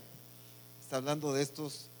 9, está hablando de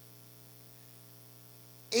estos.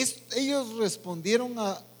 Ellos respondieron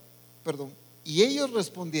y ellos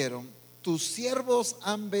respondieron: tus siervos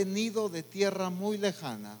han venido de tierra muy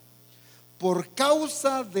lejana por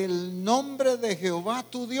causa del nombre de Jehová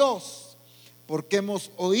tu Dios, porque hemos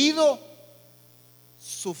oído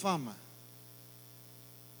su fama.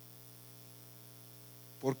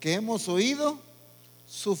 Porque hemos oído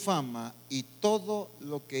su fama y todo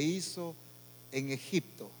lo que hizo en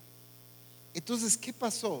Egipto. Entonces, ¿qué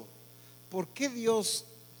pasó? ¿por qué Dios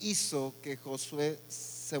hizo que Josué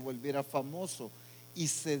se volviera famoso y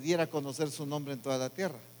se diera a conocer su nombre en toda la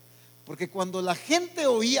tierra? Porque cuando la gente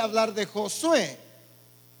oía hablar de Josué,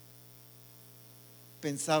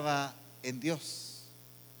 pensaba en Dios,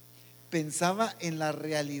 pensaba en la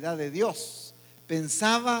realidad de Dios,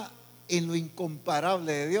 pensaba en lo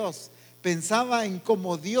incomparable de Dios, pensaba en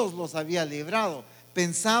cómo Dios los había librado,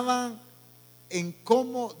 pensaba en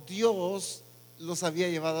cómo Dios los había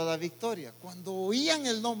llevado a la victoria. Cuando oían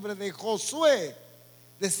el nombre de Josué,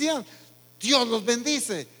 decían: Dios los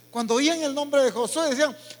bendice. Cuando oían el nombre de Josué,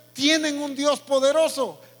 decían: tienen un Dios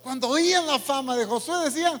poderoso. Cuando oían la fama de Josué,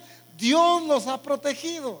 decían: Dios los ha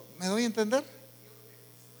protegido. ¿Me doy a entender?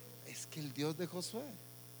 Es que el Dios de Josué.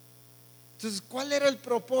 Entonces, ¿cuál era el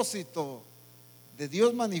propósito de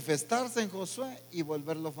Dios manifestarse en Josué y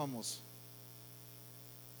volverlo famoso?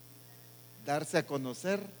 Darse a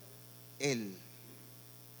conocer Él.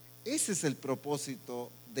 Ese es el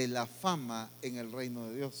propósito de la fama en el reino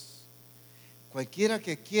de Dios. Cualquiera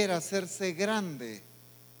que quiera hacerse grande,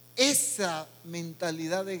 esa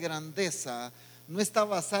mentalidad de grandeza no está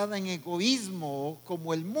basada en egoísmo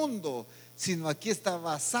como el mundo, sino aquí está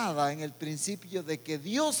basada en el principio de que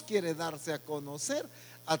Dios quiere darse a conocer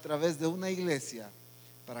a través de una iglesia,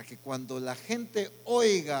 para que cuando la gente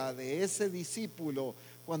oiga de ese discípulo,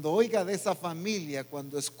 cuando oiga de esa familia,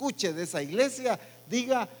 cuando escuche de esa iglesia,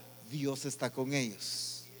 diga: Dios está con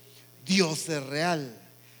ellos, Dios es real,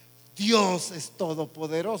 Dios es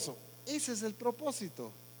todopoderoso. Ese es el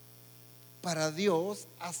propósito, para Dios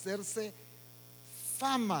hacerse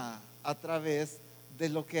fama a través de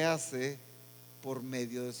lo que hace por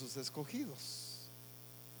medio de sus escogidos.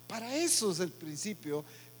 Para eso es el principio.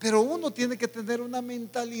 Pero uno tiene que tener una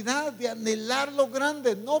mentalidad de anhelar lo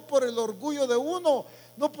grande, no por el orgullo de uno,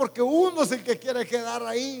 no porque uno es el que quiere quedar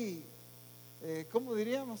ahí, ¿cómo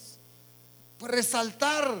diríamos? Pues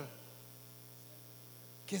resaltar,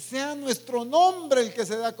 que sea nuestro nombre el que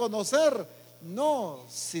se da a conocer, no,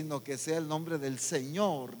 sino que sea el nombre del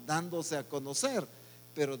Señor dándose a conocer.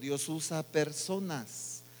 Pero Dios usa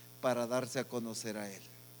personas para darse a conocer a Él.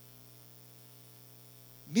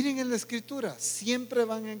 Miren, en la escritura siempre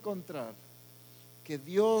van a encontrar que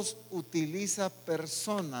Dios utiliza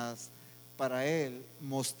personas para Él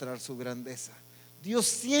mostrar su grandeza. Dios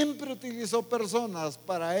siempre utilizó personas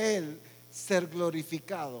para Él ser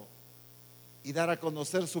glorificado y dar a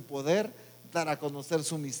conocer su poder, dar a conocer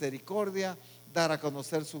su misericordia, dar a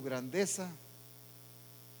conocer su grandeza.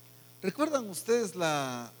 ¿Recuerdan ustedes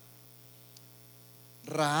la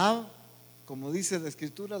Rahab, como dice la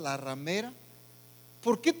escritura, la ramera?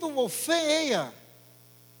 ¿Por qué tuvo fe ella?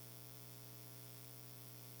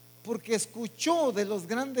 Porque escuchó de los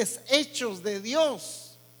grandes hechos de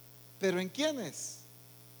Dios. ¿Pero en quiénes?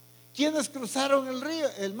 ¿Quiénes cruzaron el río,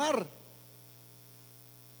 el mar?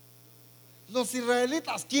 Los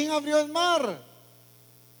israelitas. ¿Quién abrió el mar?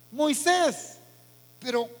 Moisés.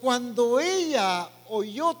 Pero cuando ella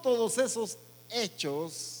oyó todos esos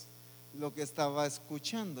hechos, lo que estaba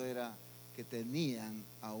escuchando era que tenían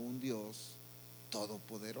a un Dios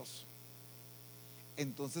todopoderoso.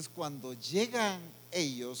 Entonces, cuando llegan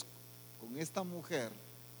ellos con esta mujer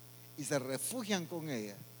y se refugian con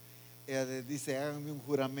ella, ella les dice: háganme un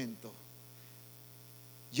juramento,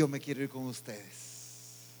 yo me quiero ir con ustedes.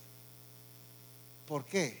 ¿Por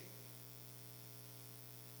qué?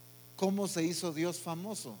 ¿Cómo se hizo Dios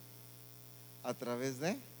famoso? A través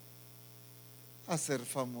de hacer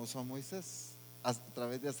famoso a Moisés, a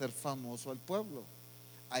través de hacer famoso al pueblo.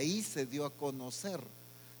 Ahí se dio a conocer.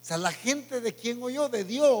 O sea, la gente, ¿de quién oyó? De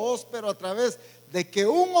Dios, pero a través de que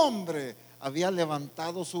un hombre había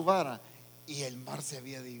levantado su vara y el mar se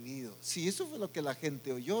había dividido. Sí, eso fue lo que la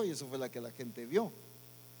gente oyó y eso fue lo que la gente vio.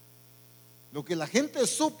 Lo que la gente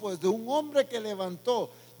supo es de un hombre que levantó,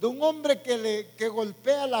 de un hombre que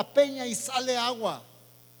golpea la peña y sale agua.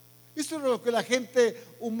 Eso es lo que la gente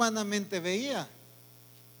humanamente veía.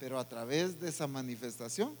 Pero a través de esa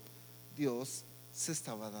manifestación, Dios se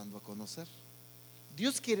estaba dando a conocer.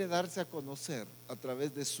 Dios quiere darse a conocer a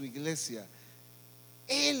través de su iglesia,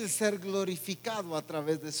 Él ser glorificado a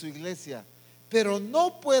través de su iglesia. Pero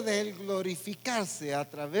no puede Él glorificarse a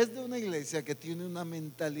través de una iglesia que tiene una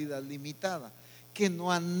mentalidad limitada, que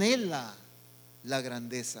no anhela la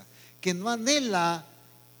grandeza, que no anhela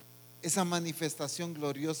esa manifestación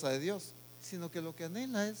gloriosa de Dios, sino que lo que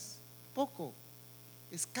anhela es poco,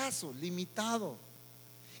 escaso, limitado.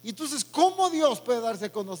 Y entonces, ¿cómo Dios puede darse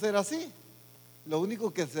a conocer así? Lo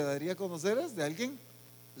único que se daría a conocer es de alguien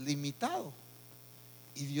limitado.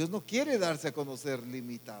 Y Dios no quiere darse a conocer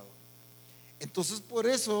limitado. Entonces, por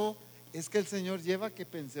eso es que el Señor lleva a que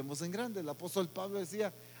pensemos en grande. El apóstol Pablo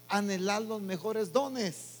decía: anhelar los mejores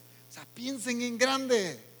dones. O sea, piensen en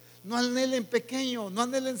grande, no anhelen pequeño, no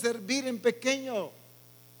anhelen servir en pequeño.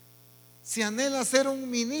 Si anhela ser un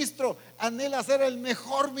ministro, anhela ser el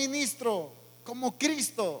mejor ministro, como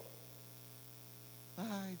Cristo.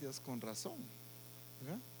 Ay, Dios, con razón,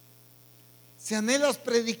 ¿verdad? Si anhelas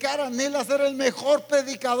predicar, anhela ser el mejor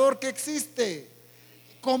predicador que existe,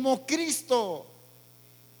 como Cristo.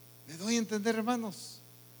 ¿Me doy a entender, hermanos?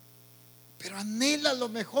 Pero anhela lo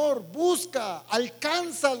mejor, busca,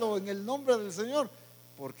 alcánzalo en el nombre del Señor,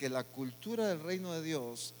 porque la cultura del reino de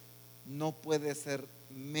Dios no puede ser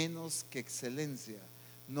menos que excelencia,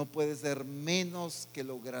 no puede ser menos que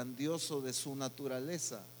lo grandioso de su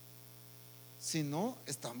naturaleza. Si no,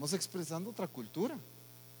 estamos expresando otra cultura.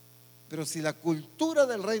 Pero si la cultura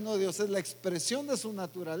del reino de Dios es la expresión de su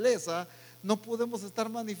naturaleza, no podemos estar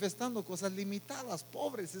manifestando cosas limitadas,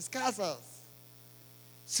 pobres, escasas,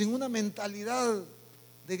 sin una mentalidad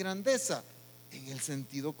de grandeza. En el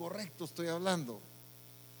sentido correcto estoy hablando.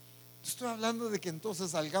 Estoy hablando de que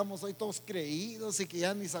entonces salgamos hoy todos creídos y que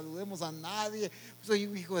ya ni saludemos a nadie. Soy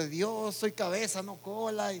un hijo de Dios, soy cabeza, no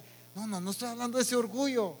cola. No estoy hablando de ese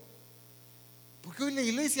orgullo. Porque hoy la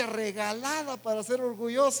iglesia regalada para ser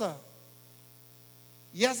orgullosa.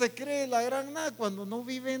 Ya se cree la gran nada cuando no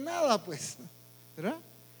vive nada, pues, ¿verdad?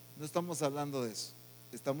 No estamos hablando de eso.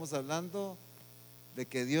 Estamos hablando de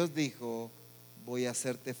que Dios dijo: voy a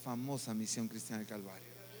hacerte famosa, Misión Cristiana del Calvario.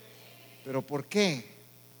 ¿Pero por qué?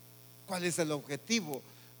 ¿Cuál es el objetivo?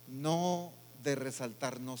 No de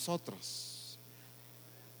resaltar nosotros,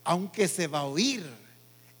 aunque se va a oír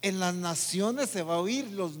en las naciones, se va a oír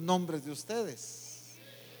los nombres de ustedes.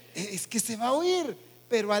 Es que se va a oír,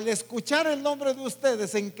 pero al escuchar el nombre de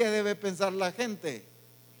ustedes, ¿en qué debe pensar la gente?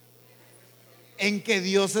 En que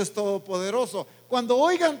Dios es todopoderoso. Cuando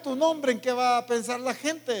oigan tu nombre, ¿en qué va a pensar la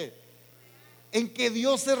gente? En que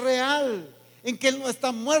Dios es real, en que Él no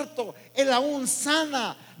está muerto, Él aún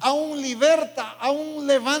sana, aún liberta, aún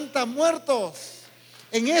levanta muertos.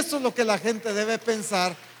 En eso es lo que la gente debe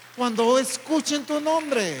pensar cuando escuchen tu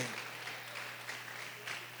nombre.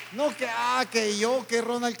 No que yo, que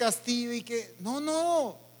Ronald Castillo y que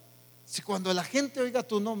no. Si cuando la gente oiga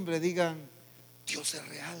tu nombre digan: Dios es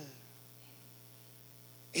real,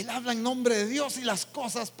 Él habla en nombre de Dios y las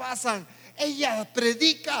cosas pasan. Ella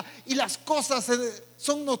predica y las cosas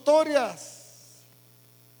son notorias.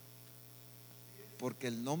 Porque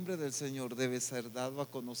el nombre del Señor debe ser dado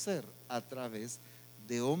a conocer a través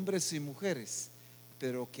de hombres y mujeres,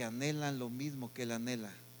 pero que anhelan lo mismo que Él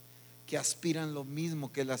anhela, que aspiran lo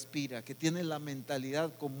mismo que Él aspira, que tienen la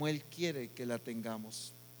mentalidad como Él quiere que la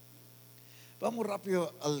tengamos. Vamos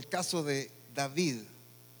rápido al caso de David.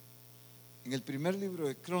 En el primer libro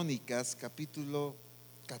de Crónicas, capítulo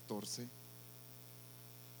 14.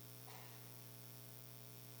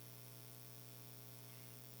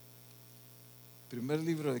 Primer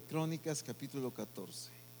libro de Crónicas, capítulo 14.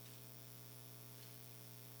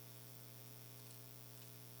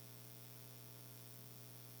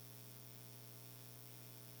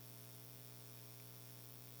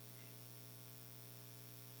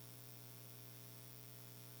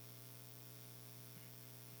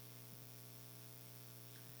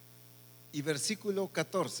 Y versículo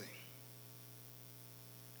 14.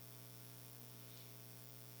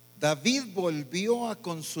 David volvió a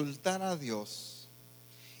consultar a Dios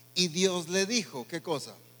y Dios le dijo: ¿qué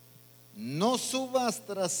cosa? No subas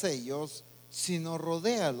tras ellos, sino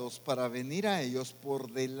rodéalos para venir a ellos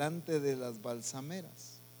por delante de las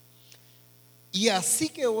balsameras. Y así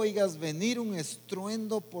que oigas venir un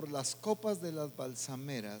estruendo por las copas de las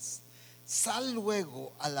balsameras, sal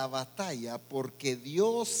luego a la batalla, porque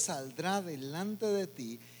Dios saldrá delante de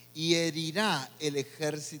ti y herirá el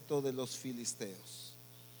ejército de los filisteos.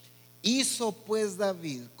 Hizo pues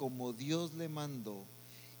David como Dios le mandó,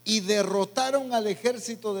 y derrotaron al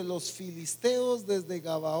ejército de los filisteos desde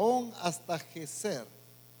Gabaón hasta Geser.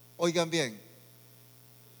 Oigan bien.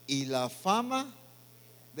 Y la fama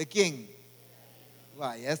 ¿de quién?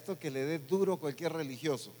 Vaya, esto que le dé duro a cualquier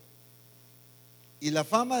religioso. ¿Y la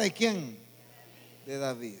fama de quién? De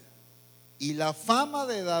David. Y la fama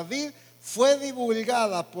de David fue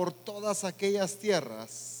divulgada por todas aquellas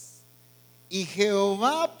tierras, y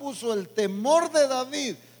Jehová puso el temor de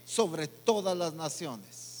David sobre todas las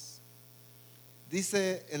naciones.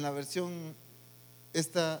 Dice en la versión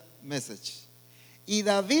esta Message: y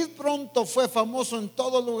David pronto fue famoso en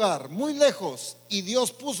todo lugar, muy lejos, y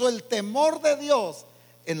Dios puso el temor de Dios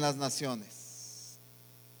en las naciones.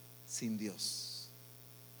 Sin Dios,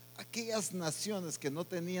 aquellas naciones que no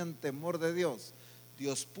tenían temor de Dios,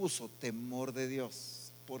 Dios puso temor de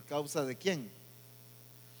Dios. ¿Por causa de quién?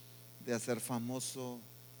 De hacer famoso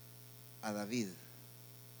a David,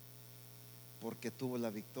 porque tuvo la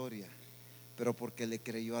victoria, pero porque le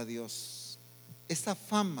creyó a Dios. Esa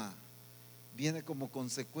fama viene como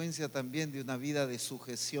consecuencia también de una vida de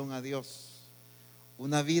sujeción a Dios,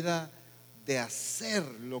 una vida de hacer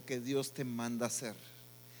lo que Dios te manda hacer.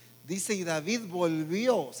 Dice, y David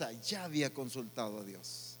volvió, o sea, ya había consultado a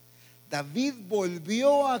Dios. David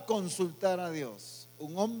volvió a consultar a Dios,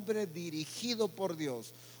 un hombre dirigido por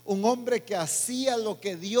Dios, un hombre que hacía lo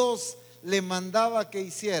que Dios le mandaba que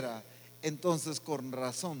hiciera. Entonces, con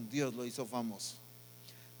razón, Dios lo hizo famoso.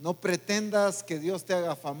 No pretendas que Dios te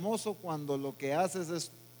haga famoso cuando lo que haces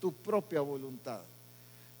es tu propia voluntad.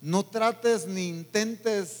 No trates ni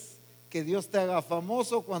intentes que Dios te haga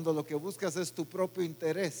famoso cuando lo que buscas es tu propio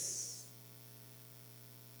interés.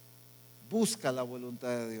 Busca la voluntad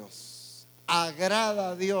de Dios, agrada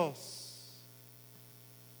a Dios,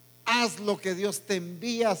 haz lo que Dios te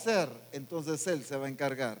envía a hacer. Entonces Él se va a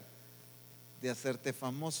encargar de hacerte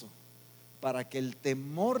famoso, para que el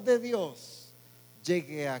temor de Dios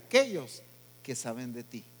llegue a aquellos que saben de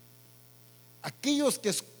ti, aquellos que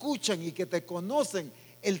escuchan y que te conocen.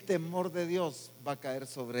 El temor de Dios va a caer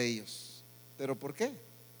sobre ellos. ¿Pero por qué?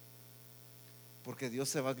 Porque Dios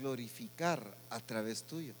se va a glorificar a través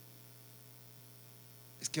tuyo.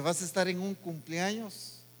 Es que vas a estar en un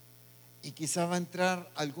cumpleaños y quizá va a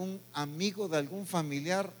entrar algún amigo de algún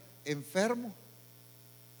familiar enfermo,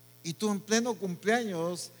 y tú en pleno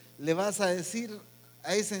cumpleaños le vas a decir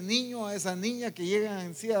a ese niño, a esa niña que llegan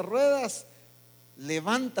en silla de ruedas: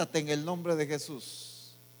 levántate en el nombre de Jesús.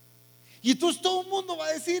 Y entonces todo el mundo va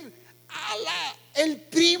a decir: ala, el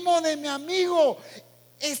primo de mi amigo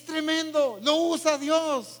es tremendo, lo usa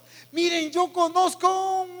Dios. Miren, yo conozco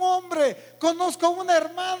a un hombre, conozco a una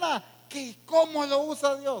hermana que cómo lo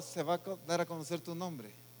usa Dios. Se va a dar a conocer tu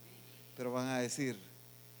nombre, pero van a decir: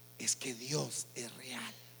 es que Dios es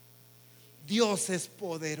real, Dios es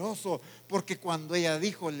poderoso, porque cuando ella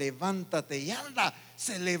dijo levántate y anda,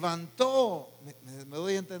 se levantó. ¿Me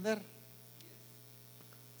doy a entender?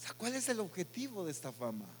 O sea, ¿cuál es el objetivo de esta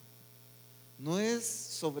fama? No es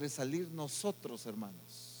sobresalir nosotros,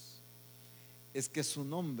 hermanos, es que su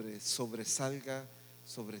nombre sobresalga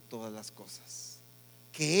sobre todas las cosas,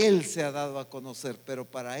 que Él se ha dado a conocer. Pero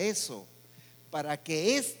para eso, para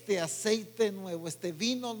que este aceite nuevo, este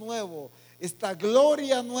vino nuevo, esta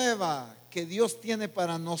gloria nueva que Dios tiene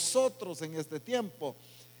para nosotros en este tiempo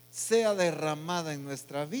sea derramada en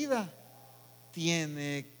nuestra vida,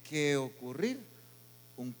 tiene que ocurrir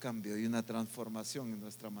un cambio y una transformación en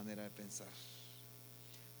nuestra manera de pensar.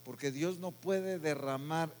 Porque Dios no puede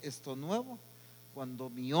derramar esto nuevo cuando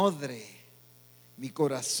mi odre, mi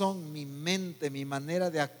corazón, mi mente, mi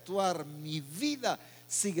manera de actuar, mi vida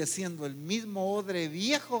sigue siendo el mismo odre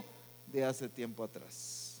viejo de hace tiempo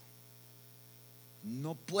atrás.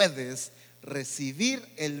 No puedes recibir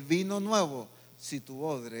el vino nuevo si tu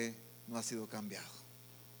odre no ha sido cambiado.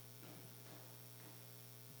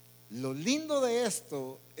 Lo lindo de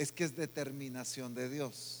esto es que es determinación de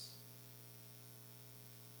Dios,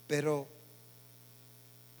 pero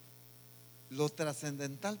lo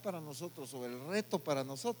trascendental para nosotros, o el reto para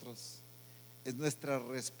nosotros, es nuestra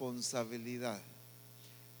responsabilidad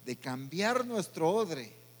de cambiar nuestro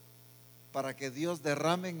odre para que Dios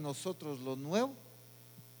derrame en nosotros lo nuevo,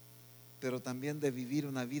 pero también de vivir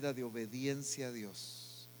una vida de obediencia a Dios.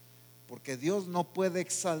 Porque Dios no puede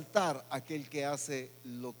exaltar a aquel que hace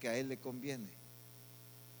lo que a Él le conviene.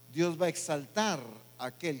 Dios va a exaltar a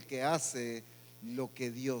aquel que hace lo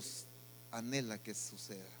que Dios anhela que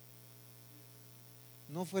suceda.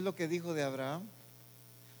 ¿No fue lo que dijo de Abraham?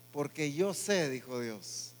 Porque yo sé, dijo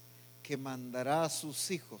Dios, que mandará a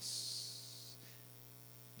sus hijos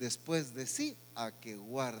después de sí a que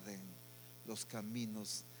guarden los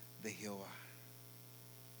caminos de Jehová.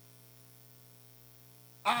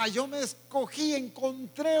 Yo me escogí,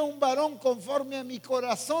 encontré un varón conforme a mi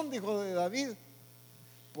corazón, dijo de David,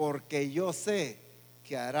 porque yo sé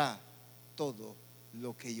que hará todo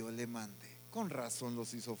lo que yo le mande. Con razón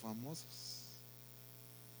los hizo famosos.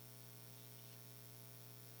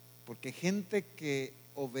 Porque gente que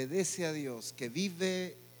obedece a Dios, que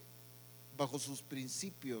vive bajo sus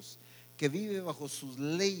principios, que vive bajo sus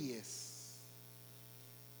leyes,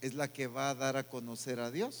 es la que va a dar a conocer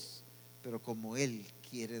a Dios, pero como Él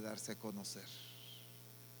quiere darse a conocer.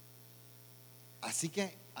 Así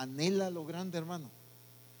que anhela lo grande, hermano.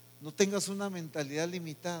 No tengas una mentalidad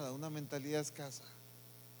limitada, una mentalidad escasa.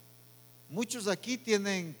 Muchos aquí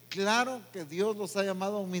tienen claro que Dios los ha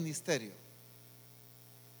llamado a un ministerio.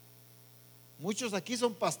 Muchos aquí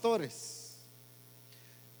son pastores.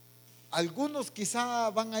 Algunos quizá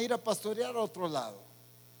van a ir a pastorear a otro lado.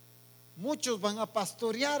 Muchos van a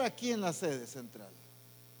pastorear aquí en la sede central.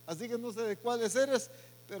 Así que no sé de cuáles eres,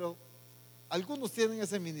 pero algunos tienen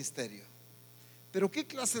ese ministerio. Pero ¿qué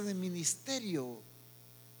clase de ministerio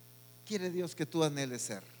quiere Dios que tú anheles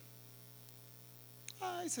ser?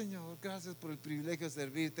 Ay, Señor, gracias por el privilegio de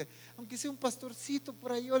servirte. Aunque sea un pastorcito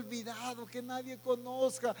por ahí olvidado, que nadie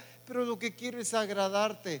conozca, pero lo que quiero es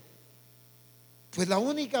agradarte. Pues la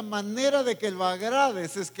única manera de que lo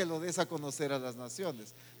agrades es que lo des a conocer a las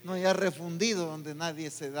naciones. No haya refundido donde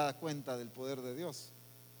nadie se da cuenta del poder de Dios.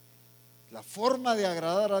 La forma de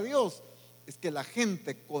agradar a Dios es que la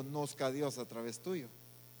gente conozca a Dios a través tuyo.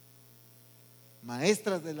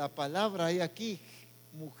 Maestras de la palabra hay aquí,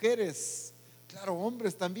 mujeres, claro,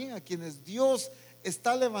 hombres también, a quienes Dios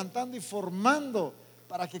está levantando y formando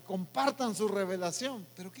para que compartan su revelación.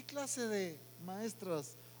 Pero ¿qué clase de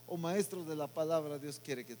maestras o maestros de la palabra Dios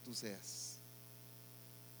quiere que tú seas?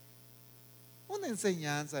 Una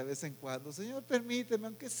enseñanza de vez en cuando. Señor, permíteme,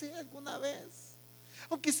 aunque sea alguna vez,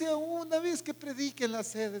 aunque sea una vez que predique en la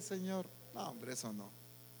sede, Señor. No, hombre, eso no.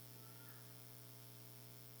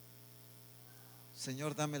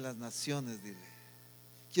 Señor, dame las naciones, dile.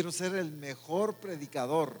 Quiero ser el mejor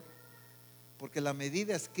predicador, porque la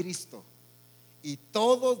medida es Cristo. Y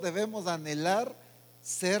todos debemos anhelar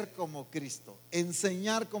ser como Cristo,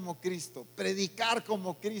 enseñar como Cristo, predicar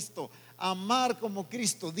como Cristo, amar como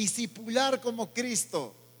Cristo, discipular como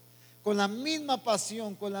Cristo, con la misma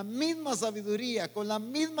pasión, con la misma sabiduría, con la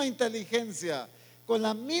misma inteligencia, con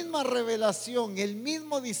la misma revelación, el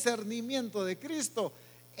mismo discernimiento de Cristo.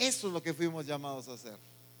 Eso es lo que fuimos llamados a hacer.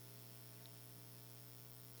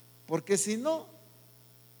 Porque si no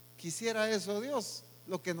quisiera eso Dios,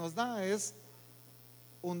 lo que nos da es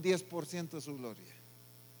un 10% de su gloria.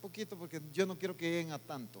 Poquito, porque yo no quiero que lleguen a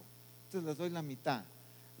tanto. Entonces les doy la mitad.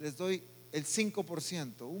 Les doy el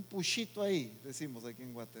 5%, un puchito ahí, decimos aquí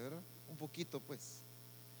en Guate, ¿verdad? Un poquito pues.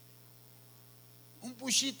 Un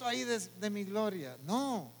puchito ahí de mi gloria.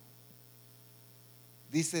 No.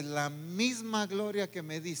 Dice, la misma gloria que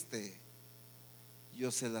me diste,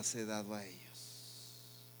 yo se las he dado a ellos.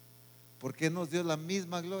 ¿Por qué nos dio la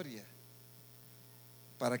misma gloria?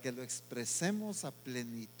 Para que lo expresemos a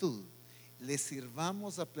plenitud, le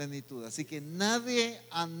sirvamos a plenitud. Así que nadie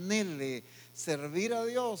anhele servir a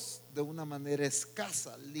Dios de una manera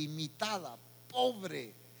escasa, limitada,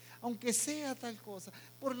 pobre, aunque sea tal cosa.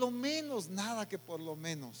 Por lo menos, nada que por lo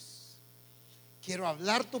menos. Quiero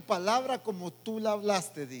hablar tu palabra como tú la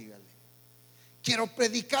hablaste, dígale. Quiero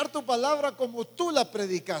predicar tu palabra como tú la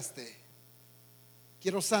predicaste.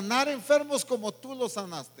 Quiero sanar enfermos como tú los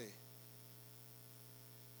sanaste.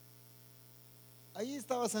 Ahí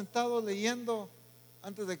estaba sentado leyendo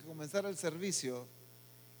antes de que comenzara el servicio,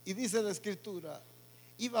 y dice la escritura,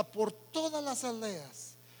 iba por todas las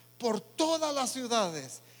aldeas, por todas las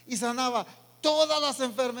ciudades, y sanaba todas las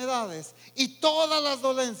enfermedades y todas las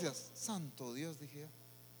dolencias. Santo Dios, dije yo.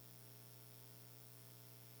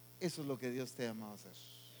 Eso es lo que Dios te ha llamado a hacer.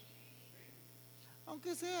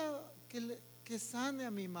 Aunque sea que sane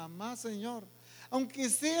a mi mamá, Señor, aunque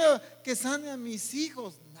sea que sane a mis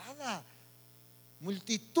hijos, nada.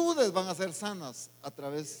 Multitudes van a ser sanas a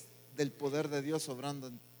través del poder de Dios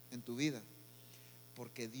obrando en tu vida.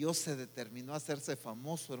 Porque Dios se determinó a hacerse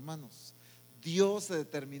famoso, hermanos. Dios se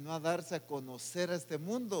determinó a darse a conocer a este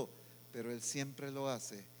mundo, pero Él siempre lo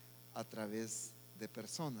hace a través de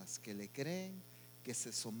personas que le creen, que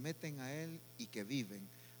se someten a Él y que viven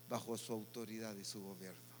bajo su autoridad y su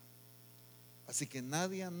gobierno. Así que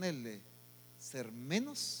nadie anhele ser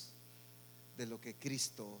menos de lo que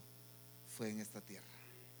Cristo fue en esta tierra.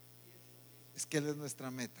 Es que Él es nuestra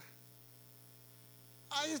meta.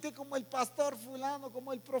 Ay, es que como el pastor fulano,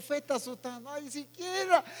 como el profeta sutano, ay,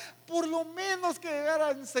 siquiera por lo menos que llegara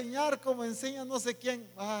a enseñar como enseña no sé quién.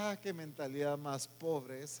 Ah, qué mentalidad más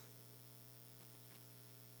pobre esa.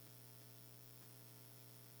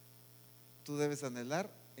 Tú debes anhelar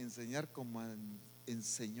enseñar como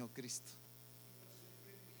enseñó Cristo.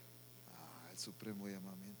 El supremo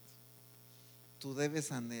llamamiento. Tú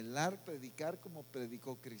debes anhelar predicar como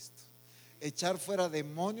predicó Cristo, echar fuera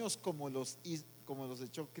demonios como los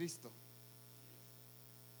echó Cristo.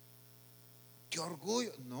 Qué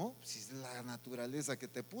orgullo. No, si es la naturaleza que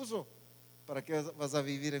te puso, ¿para qué vas a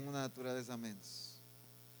vivir en una naturaleza menos?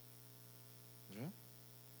 ¿Verdad?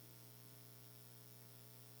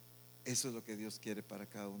 Eso es lo que Dios quiere para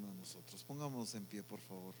cada uno de nosotros. Pongámonos en pie, por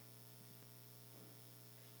favor.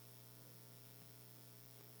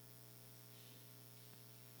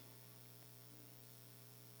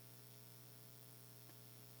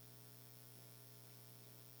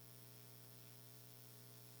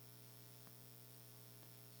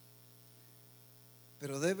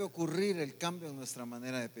 Pero debe ocurrir el cambio en nuestra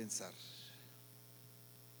manera de pensar.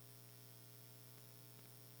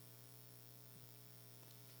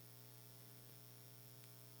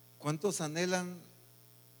 ¿Cuántos anhelan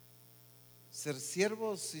ser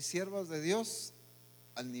siervos y siervas de Dios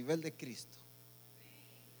al nivel de Cristo?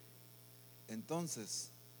 Entonces,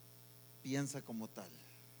 piensa como tal.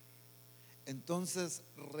 Entonces,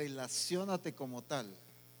 relaciónate como tal.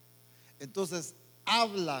 Entonces,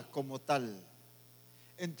 habla como tal.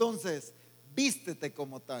 Entonces, vístete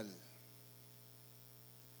como tal.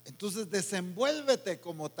 Entonces, desenvuélvete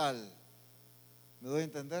como tal. ¿Me doy a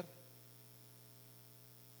entender?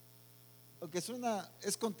 Aunque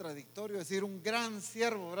es contradictorio decir un gran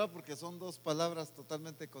siervo, ¿verdad? Porque son dos palabras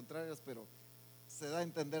totalmente contrarias, pero se da a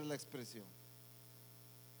entender la expresión.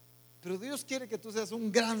 Pero Dios quiere que tú seas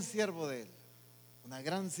un gran siervo de Él, una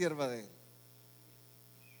gran sierva de Él.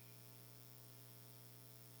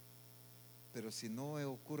 Pero si no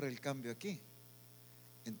ocurre el cambio aquí,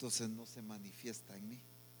 entonces no se manifiesta en mí.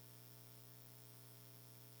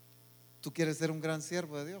 ¿Tú quieres ser un gran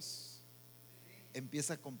siervo de Dios?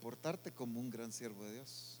 Empieza a comportarte como un gran siervo de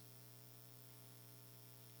Dios.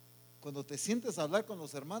 Cuando te sientes a hablar con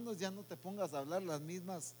los hermanos, ya no te pongas a hablar las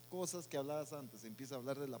mismas cosas que hablabas antes. Empieza a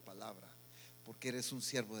hablar de la palabra, porque eres un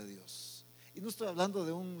siervo de Dios. Y no estoy hablando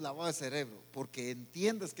de un lavado de cerebro, porque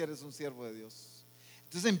entiendes que eres un siervo de Dios.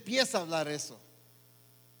 Entonces empieza a hablar eso.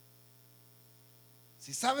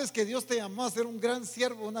 Si sabes que Dios te llamó a ser un gran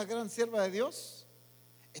siervo, una gran sierva de Dios,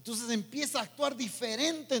 entonces empieza a actuar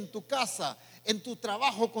diferente en tu casa, en tu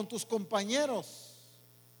trabajo, con tus compañeros,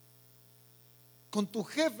 con tu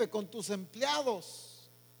jefe, con tus empleados,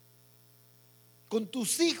 con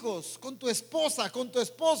tus hijos, con tu esposa, con tu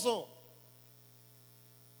esposo.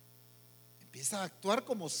 Empieza a actuar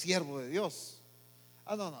como siervo de Dios.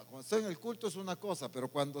 No, cuando estoy en el culto es una cosa, pero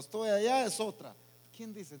cuando estoy allá es otra.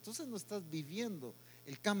 ¿Quién dice? Entonces no estás viviendo,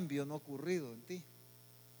 el cambio no ha ocurrido en ti.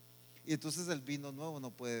 Y entonces el vino nuevo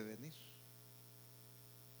no puede venir.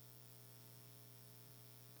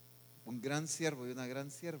 Un gran siervo y una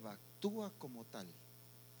gran sierva actúa como tal.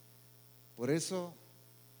 Por eso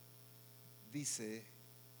dice,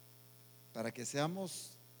 para que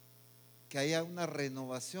seamos, que haya una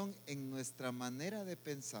renovación en nuestra manera de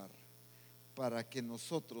pensar, para que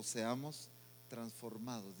nosotros seamos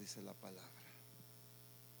transformados, dice la palabra.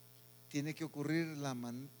 Tiene que ocurrir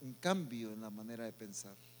un cambio en la manera de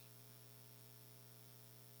pensar.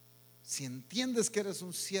 Si entiendes que eres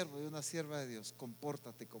un siervo y una sierva de Dios,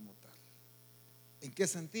 compórtate como tal. ¿En qué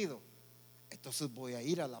sentido? Entonces voy a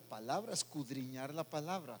ir a la palabra, a escudriñar la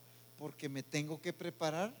palabra, porque me tengo que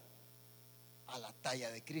preparar a la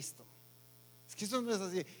talla de Cristo. Es que eso no es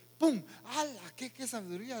así, ¡pum! ¡Hala! ¿Qué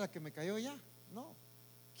sabiduría la que me cayó ya! No,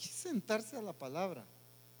 hay que sentarse a la palabra,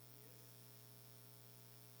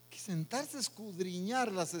 hay que sentarse a escudriñar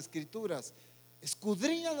las escrituras.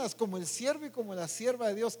 Escudriñalas como el siervo y como la sierva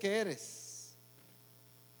de Dios que eres.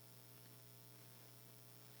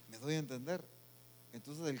 ¿Me doy a entender?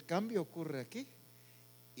 Entonces el cambio ocurre aquí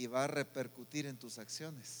y va a repercutir en tus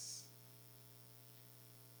acciones.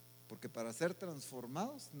 Porque para ser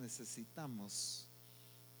transformados necesitamos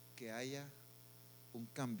que haya un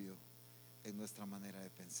cambio en nuestra manera de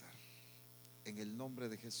pensar. En el nombre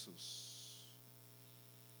de Jesús.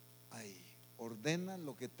 Ordena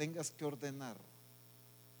lo que tengas que ordenar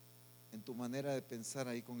en tu manera de pensar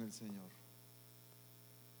ahí con el Señor.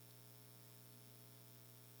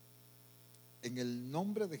 En el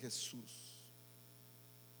nombre de Jesús.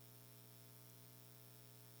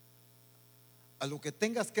 A lo que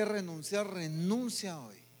tengas que renunciar, renuncia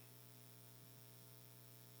hoy.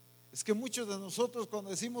 Es que muchos de nosotros cuando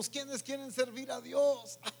decimos ¿quiénes quieren servir a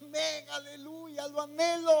Dios? Amén, aleluya, lo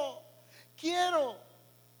anhelo, quiero,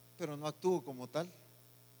 pero no actúo como tal.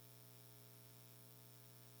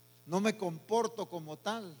 No me comporto como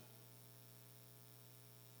tal.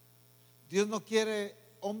 Dios no quiere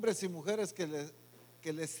hombres y mujeres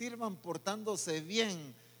que le sirvan portándose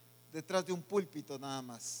bien detrás de un púlpito nada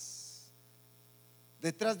más,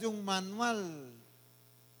 detrás de un manual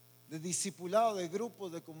de discipulado de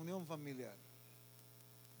grupos de comunión familiar,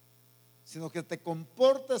 sino que te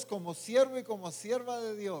comportes como siervo y como sierva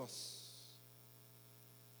de Dios,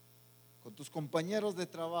 con tus compañeros de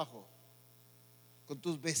trabajo, con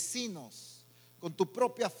tus vecinos, con tu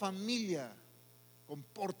propia familia.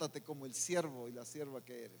 Compórtate como el siervo y la sierva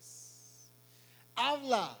que eres.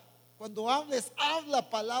 Habla, cuando hables, habla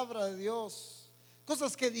palabra de Dios,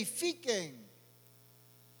 cosas que edifiquen.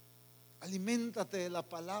 Aliméntate de la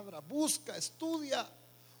palabra, busca, estudia,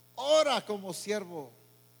 ora como siervo.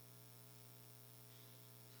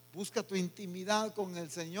 Busca tu intimidad con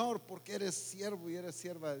el Señor, porque eres siervo y eres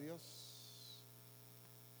sierva de Dios.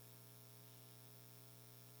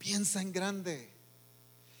 Piensa en grande.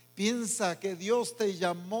 Piensa que Dios te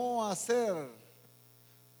llamó a ser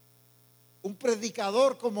un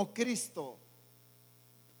predicador como Cristo,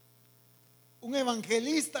 un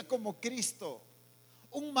evangelista como Cristo,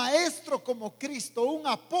 un maestro como Cristo, un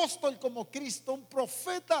apóstol como Cristo, un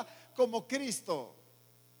profeta como Cristo,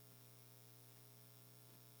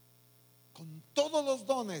 con todos los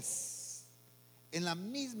dones en la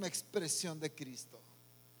misma expresión de Cristo.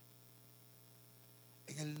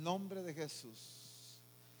 En el nombre de Jesús,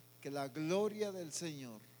 que la gloria del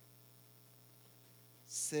Señor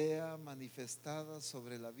sea manifestada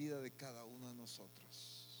sobre la vida de cada uno de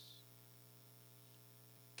nosotros.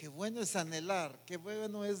 Qué bueno es anhelar, qué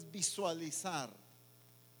bueno es visualizar,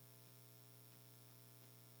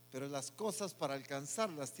 pero las cosas para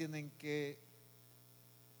alcanzarlas tienen que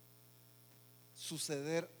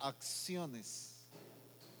suceder acciones.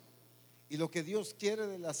 Y lo que Dios quiere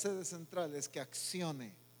de la sede central es que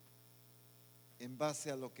accione en base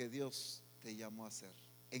a lo que Dios te llamó a hacer.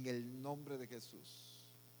 En el nombre de Jesús.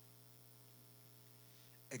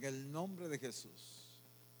 En el nombre de Jesús.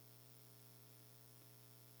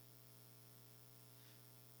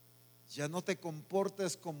 Ya no te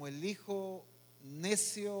comportes como el hijo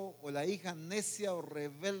necio o la hija necia o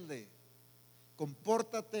rebelde.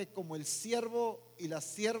 Compórtate como el siervo y la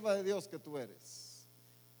sierva de Dios que tú eres.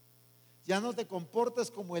 Ya no te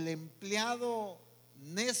comportes como el empleado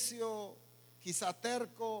necio, quizá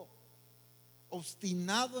terco,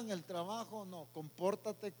 obstinado en el trabajo. No,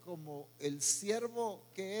 compórtate como el siervo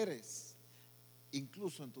que eres,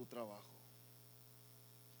 incluso en tu trabajo.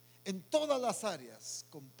 En todas las áreas,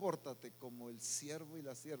 compórtate como el siervo y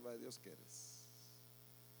la sierva de Dios que eres.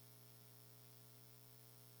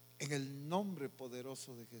 En el nombre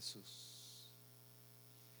poderoso de Jesús.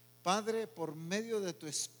 Padre, por medio de tu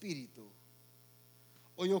Espíritu,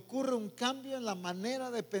 hoy ocurre un cambio en la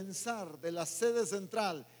manera de pensar de la sede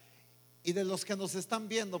central y de los que nos están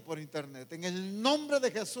viendo por internet. En el nombre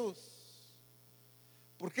de Jesús.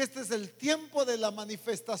 Porque este es el tiempo de la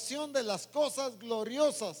manifestación de las cosas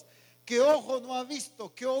gloriosas que ojo no ha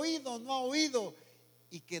visto, que oído no ha oído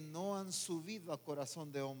y que no han subido a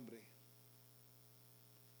corazón de hombre.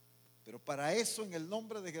 Pero para eso, en el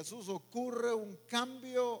nombre de Jesús, ocurre un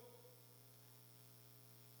cambio,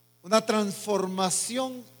 una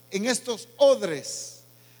transformación en estos odres,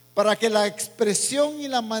 para que la expresión y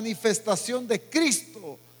la manifestación de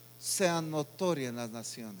Cristo sean notoria en las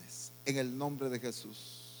naciones. En el nombre de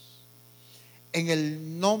Jesús. En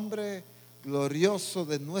el nombre glorioso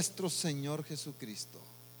de nuestro Señor Jesucristo,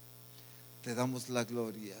 te damos la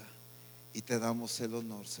gloria y te damos el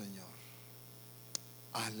honor, Señor.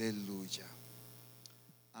 Aleluya.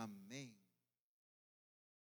 Amén.